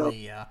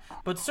 Probably, yeah.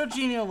 But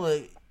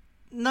Serginho,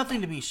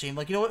 nothing to be ashamed.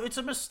 It's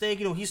a mistake.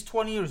 He's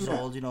 20 years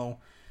old.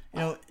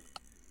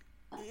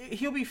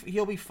 He'll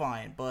be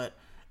fine. But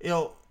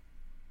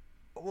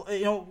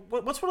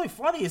what's really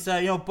funny is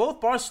that both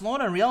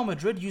Barcelona and Real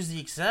Madrid use the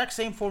exact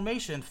same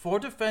formation: 4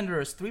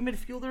 defenders, 3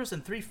 midfielders,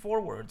 and 3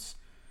 forwards.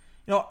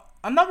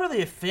 I'm not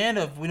really a fan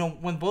of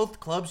when both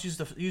clubs use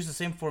the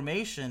same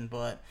formation,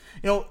 but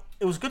it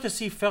was good to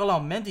see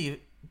Ferland Mendy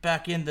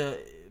back in the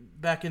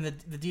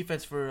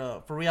defense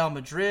for Real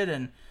Madrid,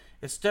 and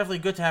it's definitely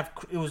good to have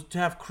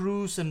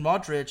Cruz and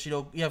Modric.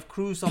 You have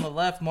Cruz on the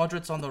left,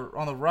 Modric on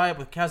the right,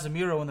 with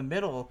Casemiro in the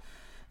middle.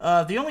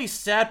 The only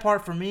sad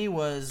part for me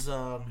was,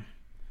 first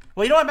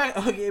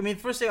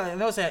thing I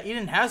noticed that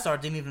Eden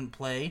Hazard didn't even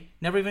play,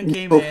 never even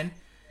came in,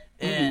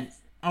 and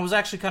I was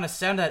actually kind of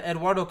sad that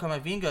Eduardo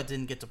Camavinga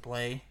didn't get to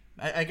play.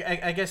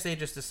 I guess they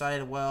just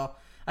decided,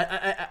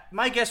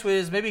 my guess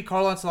was maybe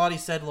Carlo Ancelotti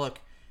said, look,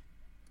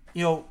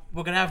 we're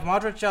going to have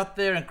Modric out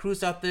there and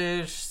Cruz out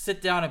there,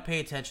 sit down and pay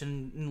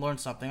attention and learn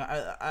something.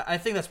 I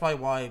think that's probably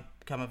why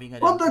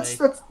Camavinga didn't play.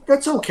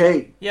 That's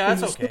okay. Yeah,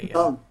 that's okay.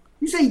 Yeah.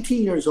 He's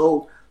 18 years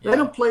old. Yeah. Let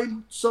him play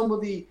some of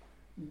the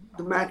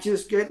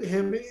matches, get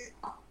him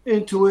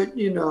into it,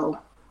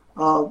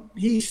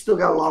 he's still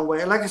got a long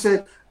way. And like I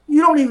said, you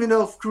don't even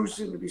know if Cruz is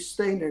going to be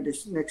staying there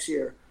this next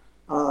year.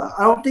 I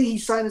don't think he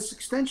signed his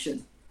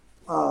extension.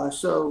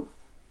 So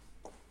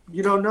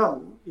you don't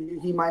know.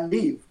 He might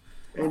leave.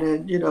 And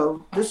then,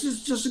 this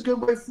is just a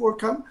good way for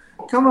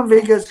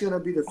Camavinga is going to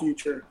be the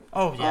future.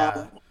 Oh,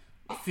 yeah.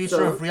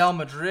 Future of Real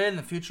Madrid and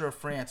the future of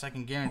France. I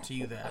can guarantee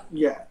you that.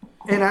 Yeah.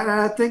 And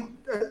I think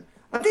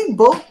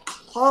both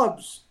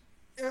clubs,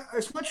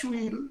 as much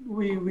we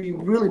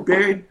really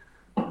buried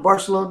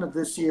Barcelona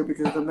this year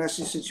because of the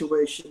Messi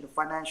situation, the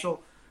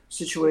financial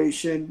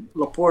situation,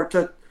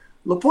 Laporta,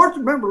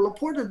 remember,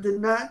 Laporta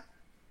did not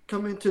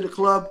come into the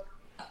club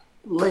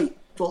late,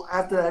 till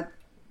after that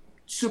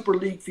Super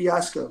League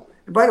fiasco.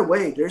 And by the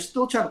way, they're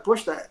still trying to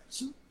push that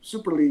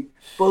Super League,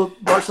 both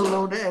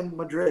Barcelona and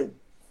Madrid.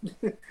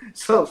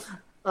 So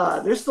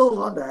they're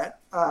still on that.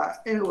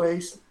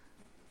 Anyways,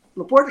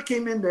 Laporta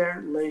came in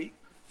there late.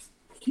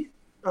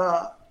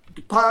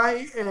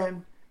 Depay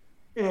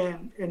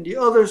and the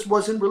others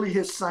wasn't really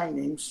his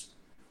signings.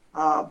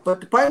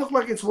 But Depay looked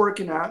like it's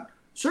working out.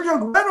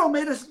 Sergio Aguero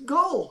made a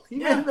goal. He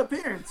made an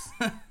appearance.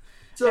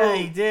 So, yeah,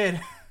 he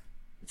did.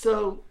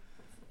 So,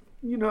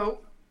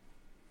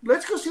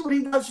 let's go see what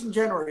he does in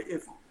January.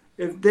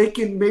 If they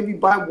can maybe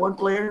buy one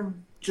player,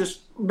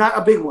 just not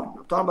a big one.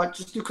 I'm talking about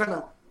just to kind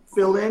of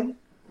fill in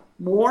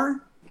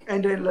more,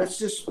 and then let's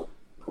just.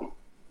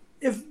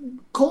 If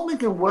Coleman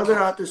can weather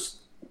out this,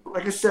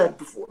 like I said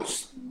before a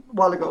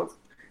while ago,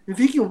 if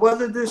he can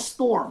weather this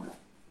storm,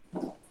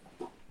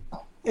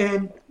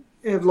 and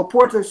if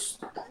Laporta's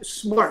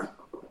smart,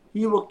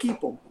 he will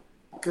keep him.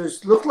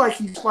 Because look like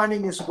he's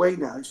finding his way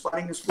now. He's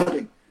finding his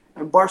footing.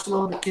 And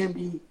Barcelona can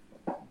be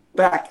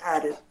back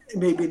at it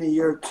maybe in a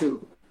year or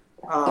two.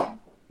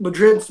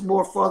 Madrid's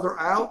more further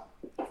out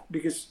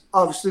because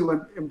obviously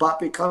when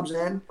Mbappe comes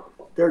in,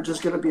 they're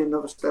just going to be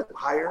another step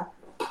higher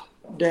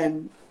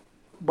than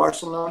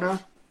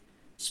Barcelona,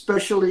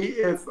 especially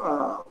if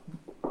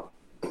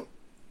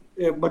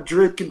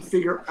Madrid can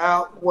figure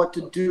out what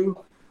to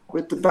do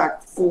with the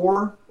back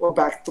four or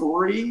back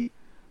three.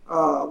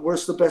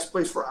 Where's the best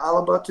place for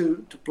Alaba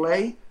to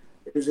play?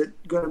 Is it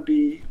going to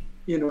be,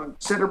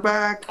 center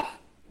back?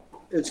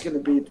 It's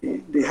going to be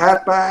the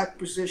halfback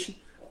position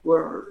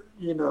where,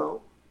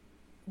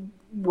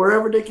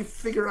 wherever they can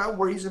figure out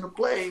where he's going to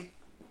play.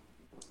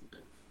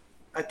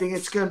 I think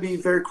it's going to be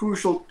very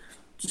crucial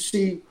to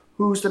see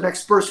who's the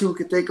next person who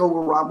can take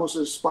over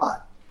Ramos'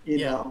 spot, you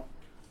know.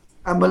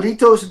 And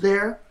Milito's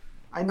there.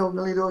 I know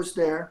Milito is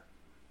there.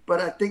 But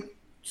I think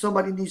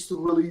somebody needs to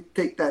really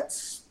take that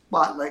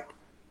spot like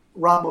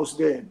Ramos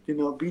did,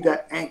 be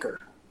that anchor.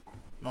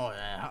 Oh,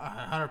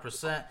 yeah,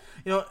 100%.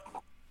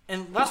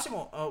 And last thing,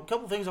 a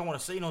couple things I want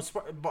to say,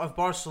 of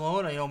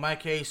Barcelona, in my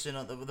case,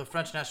 the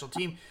French national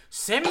team,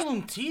 Samuel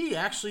Umtiti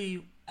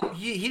actually,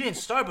 he didn't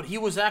start, but he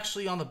was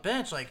actually on the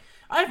bench. Like,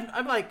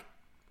 I'm like,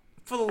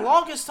 for the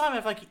longest time, I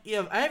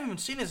haven't even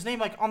seen his name,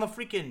 like, on the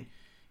freaking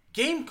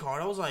game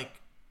card. I was like,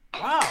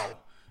 wow.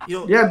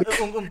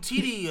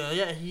 Umtiti,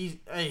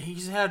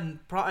 he's had,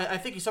 I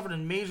think he suffered a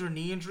major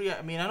knee injury.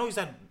 I mean, I know he's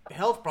had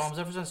health problems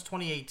ever since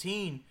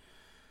 2018.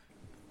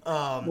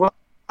 Well,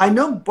 I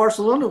know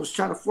Barcelona was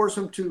trying to force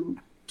him to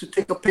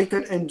take a pay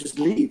cut and just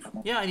leave.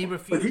 Yeah, and he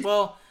refused.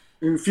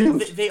 He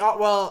refused. They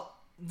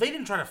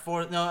didn't try to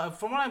force. No,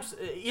 from what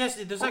yes,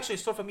 there's actually a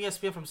story from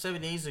ESPN from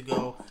 7 days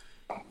ago.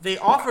 They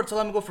offered to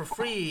let him go for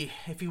free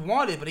if he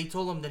wanted, but he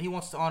told them that he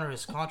wants to honor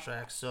his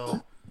contract.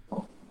 So,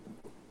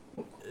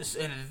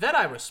 and that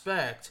I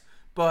respect.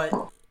 But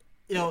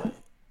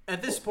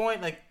at this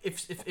point, like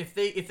if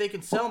they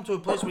can sell him to a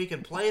place where he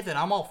can play, then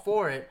I'm all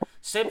for it.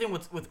 Same thing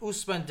with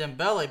Ousmane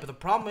Dembele, but the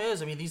problem is,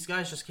 these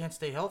guys just can't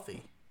stay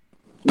healthy.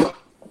 Yeah.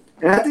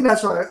 And I think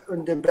that's why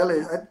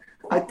Dembele.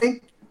 I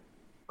think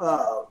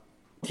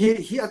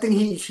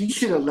he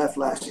should have left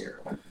last year.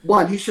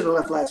 He should have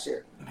left last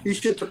year. He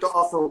should have took the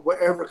offer of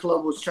whatever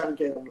club was trying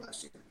to get him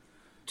last year.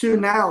 2,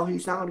 now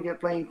he's not going to get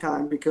playing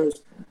time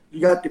because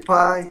you got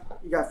Depay,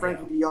 you got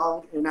Frankie de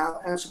Jong, and now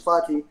Ansu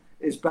Fati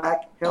is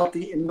back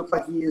healthy and look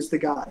like he is the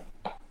guy.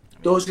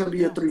 Those are going to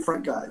be the 3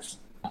 front guys.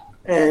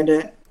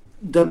 And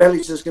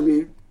Dembele's just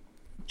going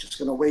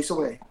to waste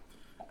away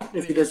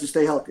if he doesn't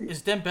stay healthy.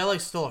 Is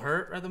Dembele still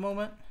hurt at the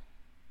moment?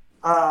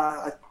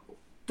 I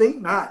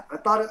think not.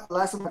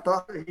 Last time I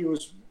thought he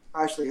was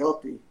actually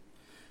healthy.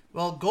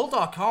 Well,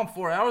 Goal.com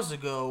 4 hours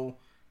ago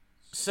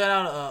sent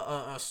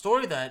out a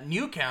story that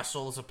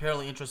Newcastle is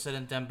apparently interested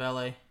in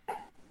Dembele.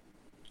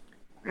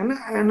 And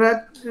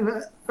I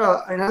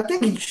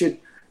think he should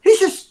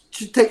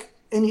take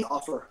any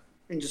offer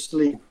and just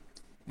leave.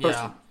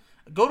 Yeah,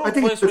 go to a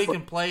place where he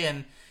can play,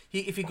 and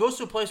if he goes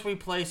to a place where he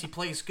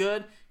plays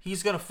good.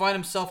 He's gonna find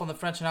himself on the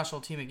French national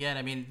team again.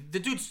 The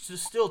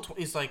dude's still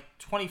he's like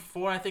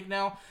 24, I think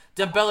now.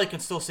 Dembele can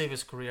still save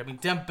his career.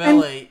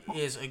 Dembele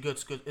is a good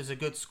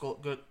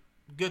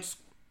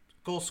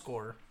goal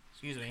scorer.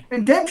 Excuse me.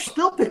 And Dem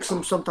still picks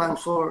him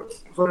sometimes for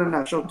the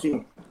national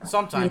team.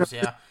 Sometimes,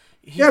 yeah.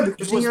 He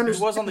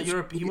was on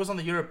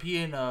the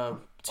European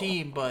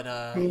team, but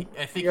I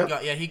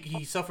think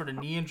he suffered a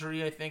knee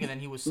injury, I think, and then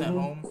he was sent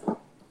home.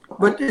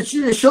 But it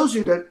shows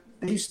you that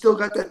he's still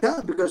got that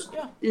talent because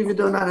even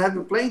though not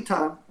having playing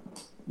time,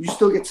 you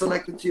still get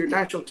selected to your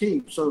national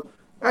team. So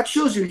that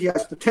shows you he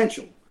has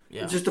potential.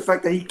 Yeah. It's just the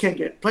fact that he can't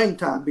get playing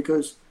time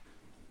because,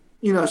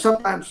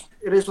 sometimes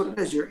it is what it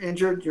is. You're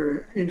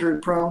injury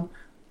prone.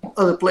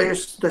 Other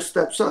players that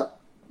steps up.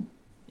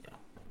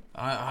 Yeah,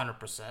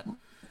 100%.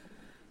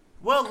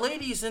 Well,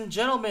 ladies and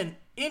gentlemen,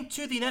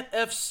 Into the Net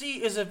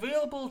FC is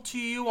available to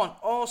you on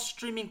all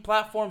streaming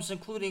platforms,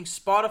 including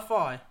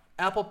Spotify,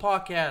 Apple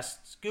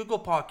Podcasts, Google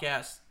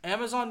Podcasts,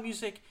 Amazon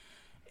Music,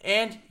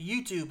 and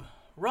YouTube.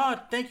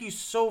 Rod, thank you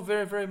so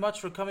very, very much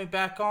for coming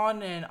back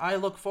on, and I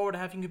look forward to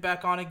having you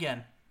back on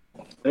again.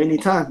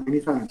 Anytime.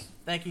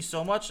 Thank you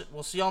so much.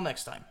 We'll see y'all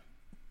next time.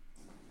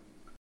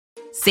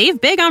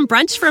 Save big on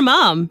brunch for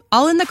mom,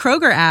 all in the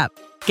Kroger app.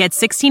 Get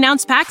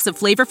 16-ounce packs of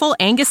flavorful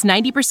Angus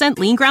 90%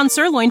 lean ground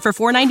sirloin for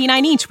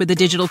 $4.99 each with a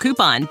digital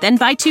coupon. Then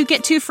buy 2,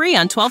 get 2 free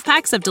on 12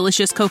 packs of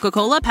delicious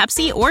Coca-Cola,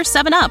 Pepsi, or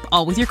 7-Up,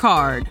 all with your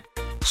card.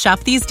 Shop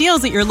these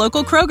deals at your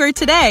local Kroger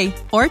today,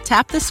 or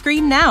tap the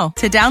screen now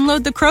to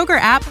download the Kroger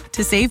app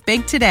to save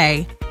big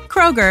today.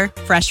 Kroger,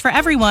 fresh for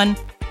everyone.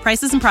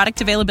 Prices and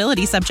product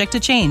availability subject to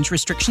change.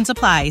 Restrictions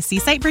apply. See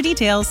site for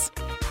details.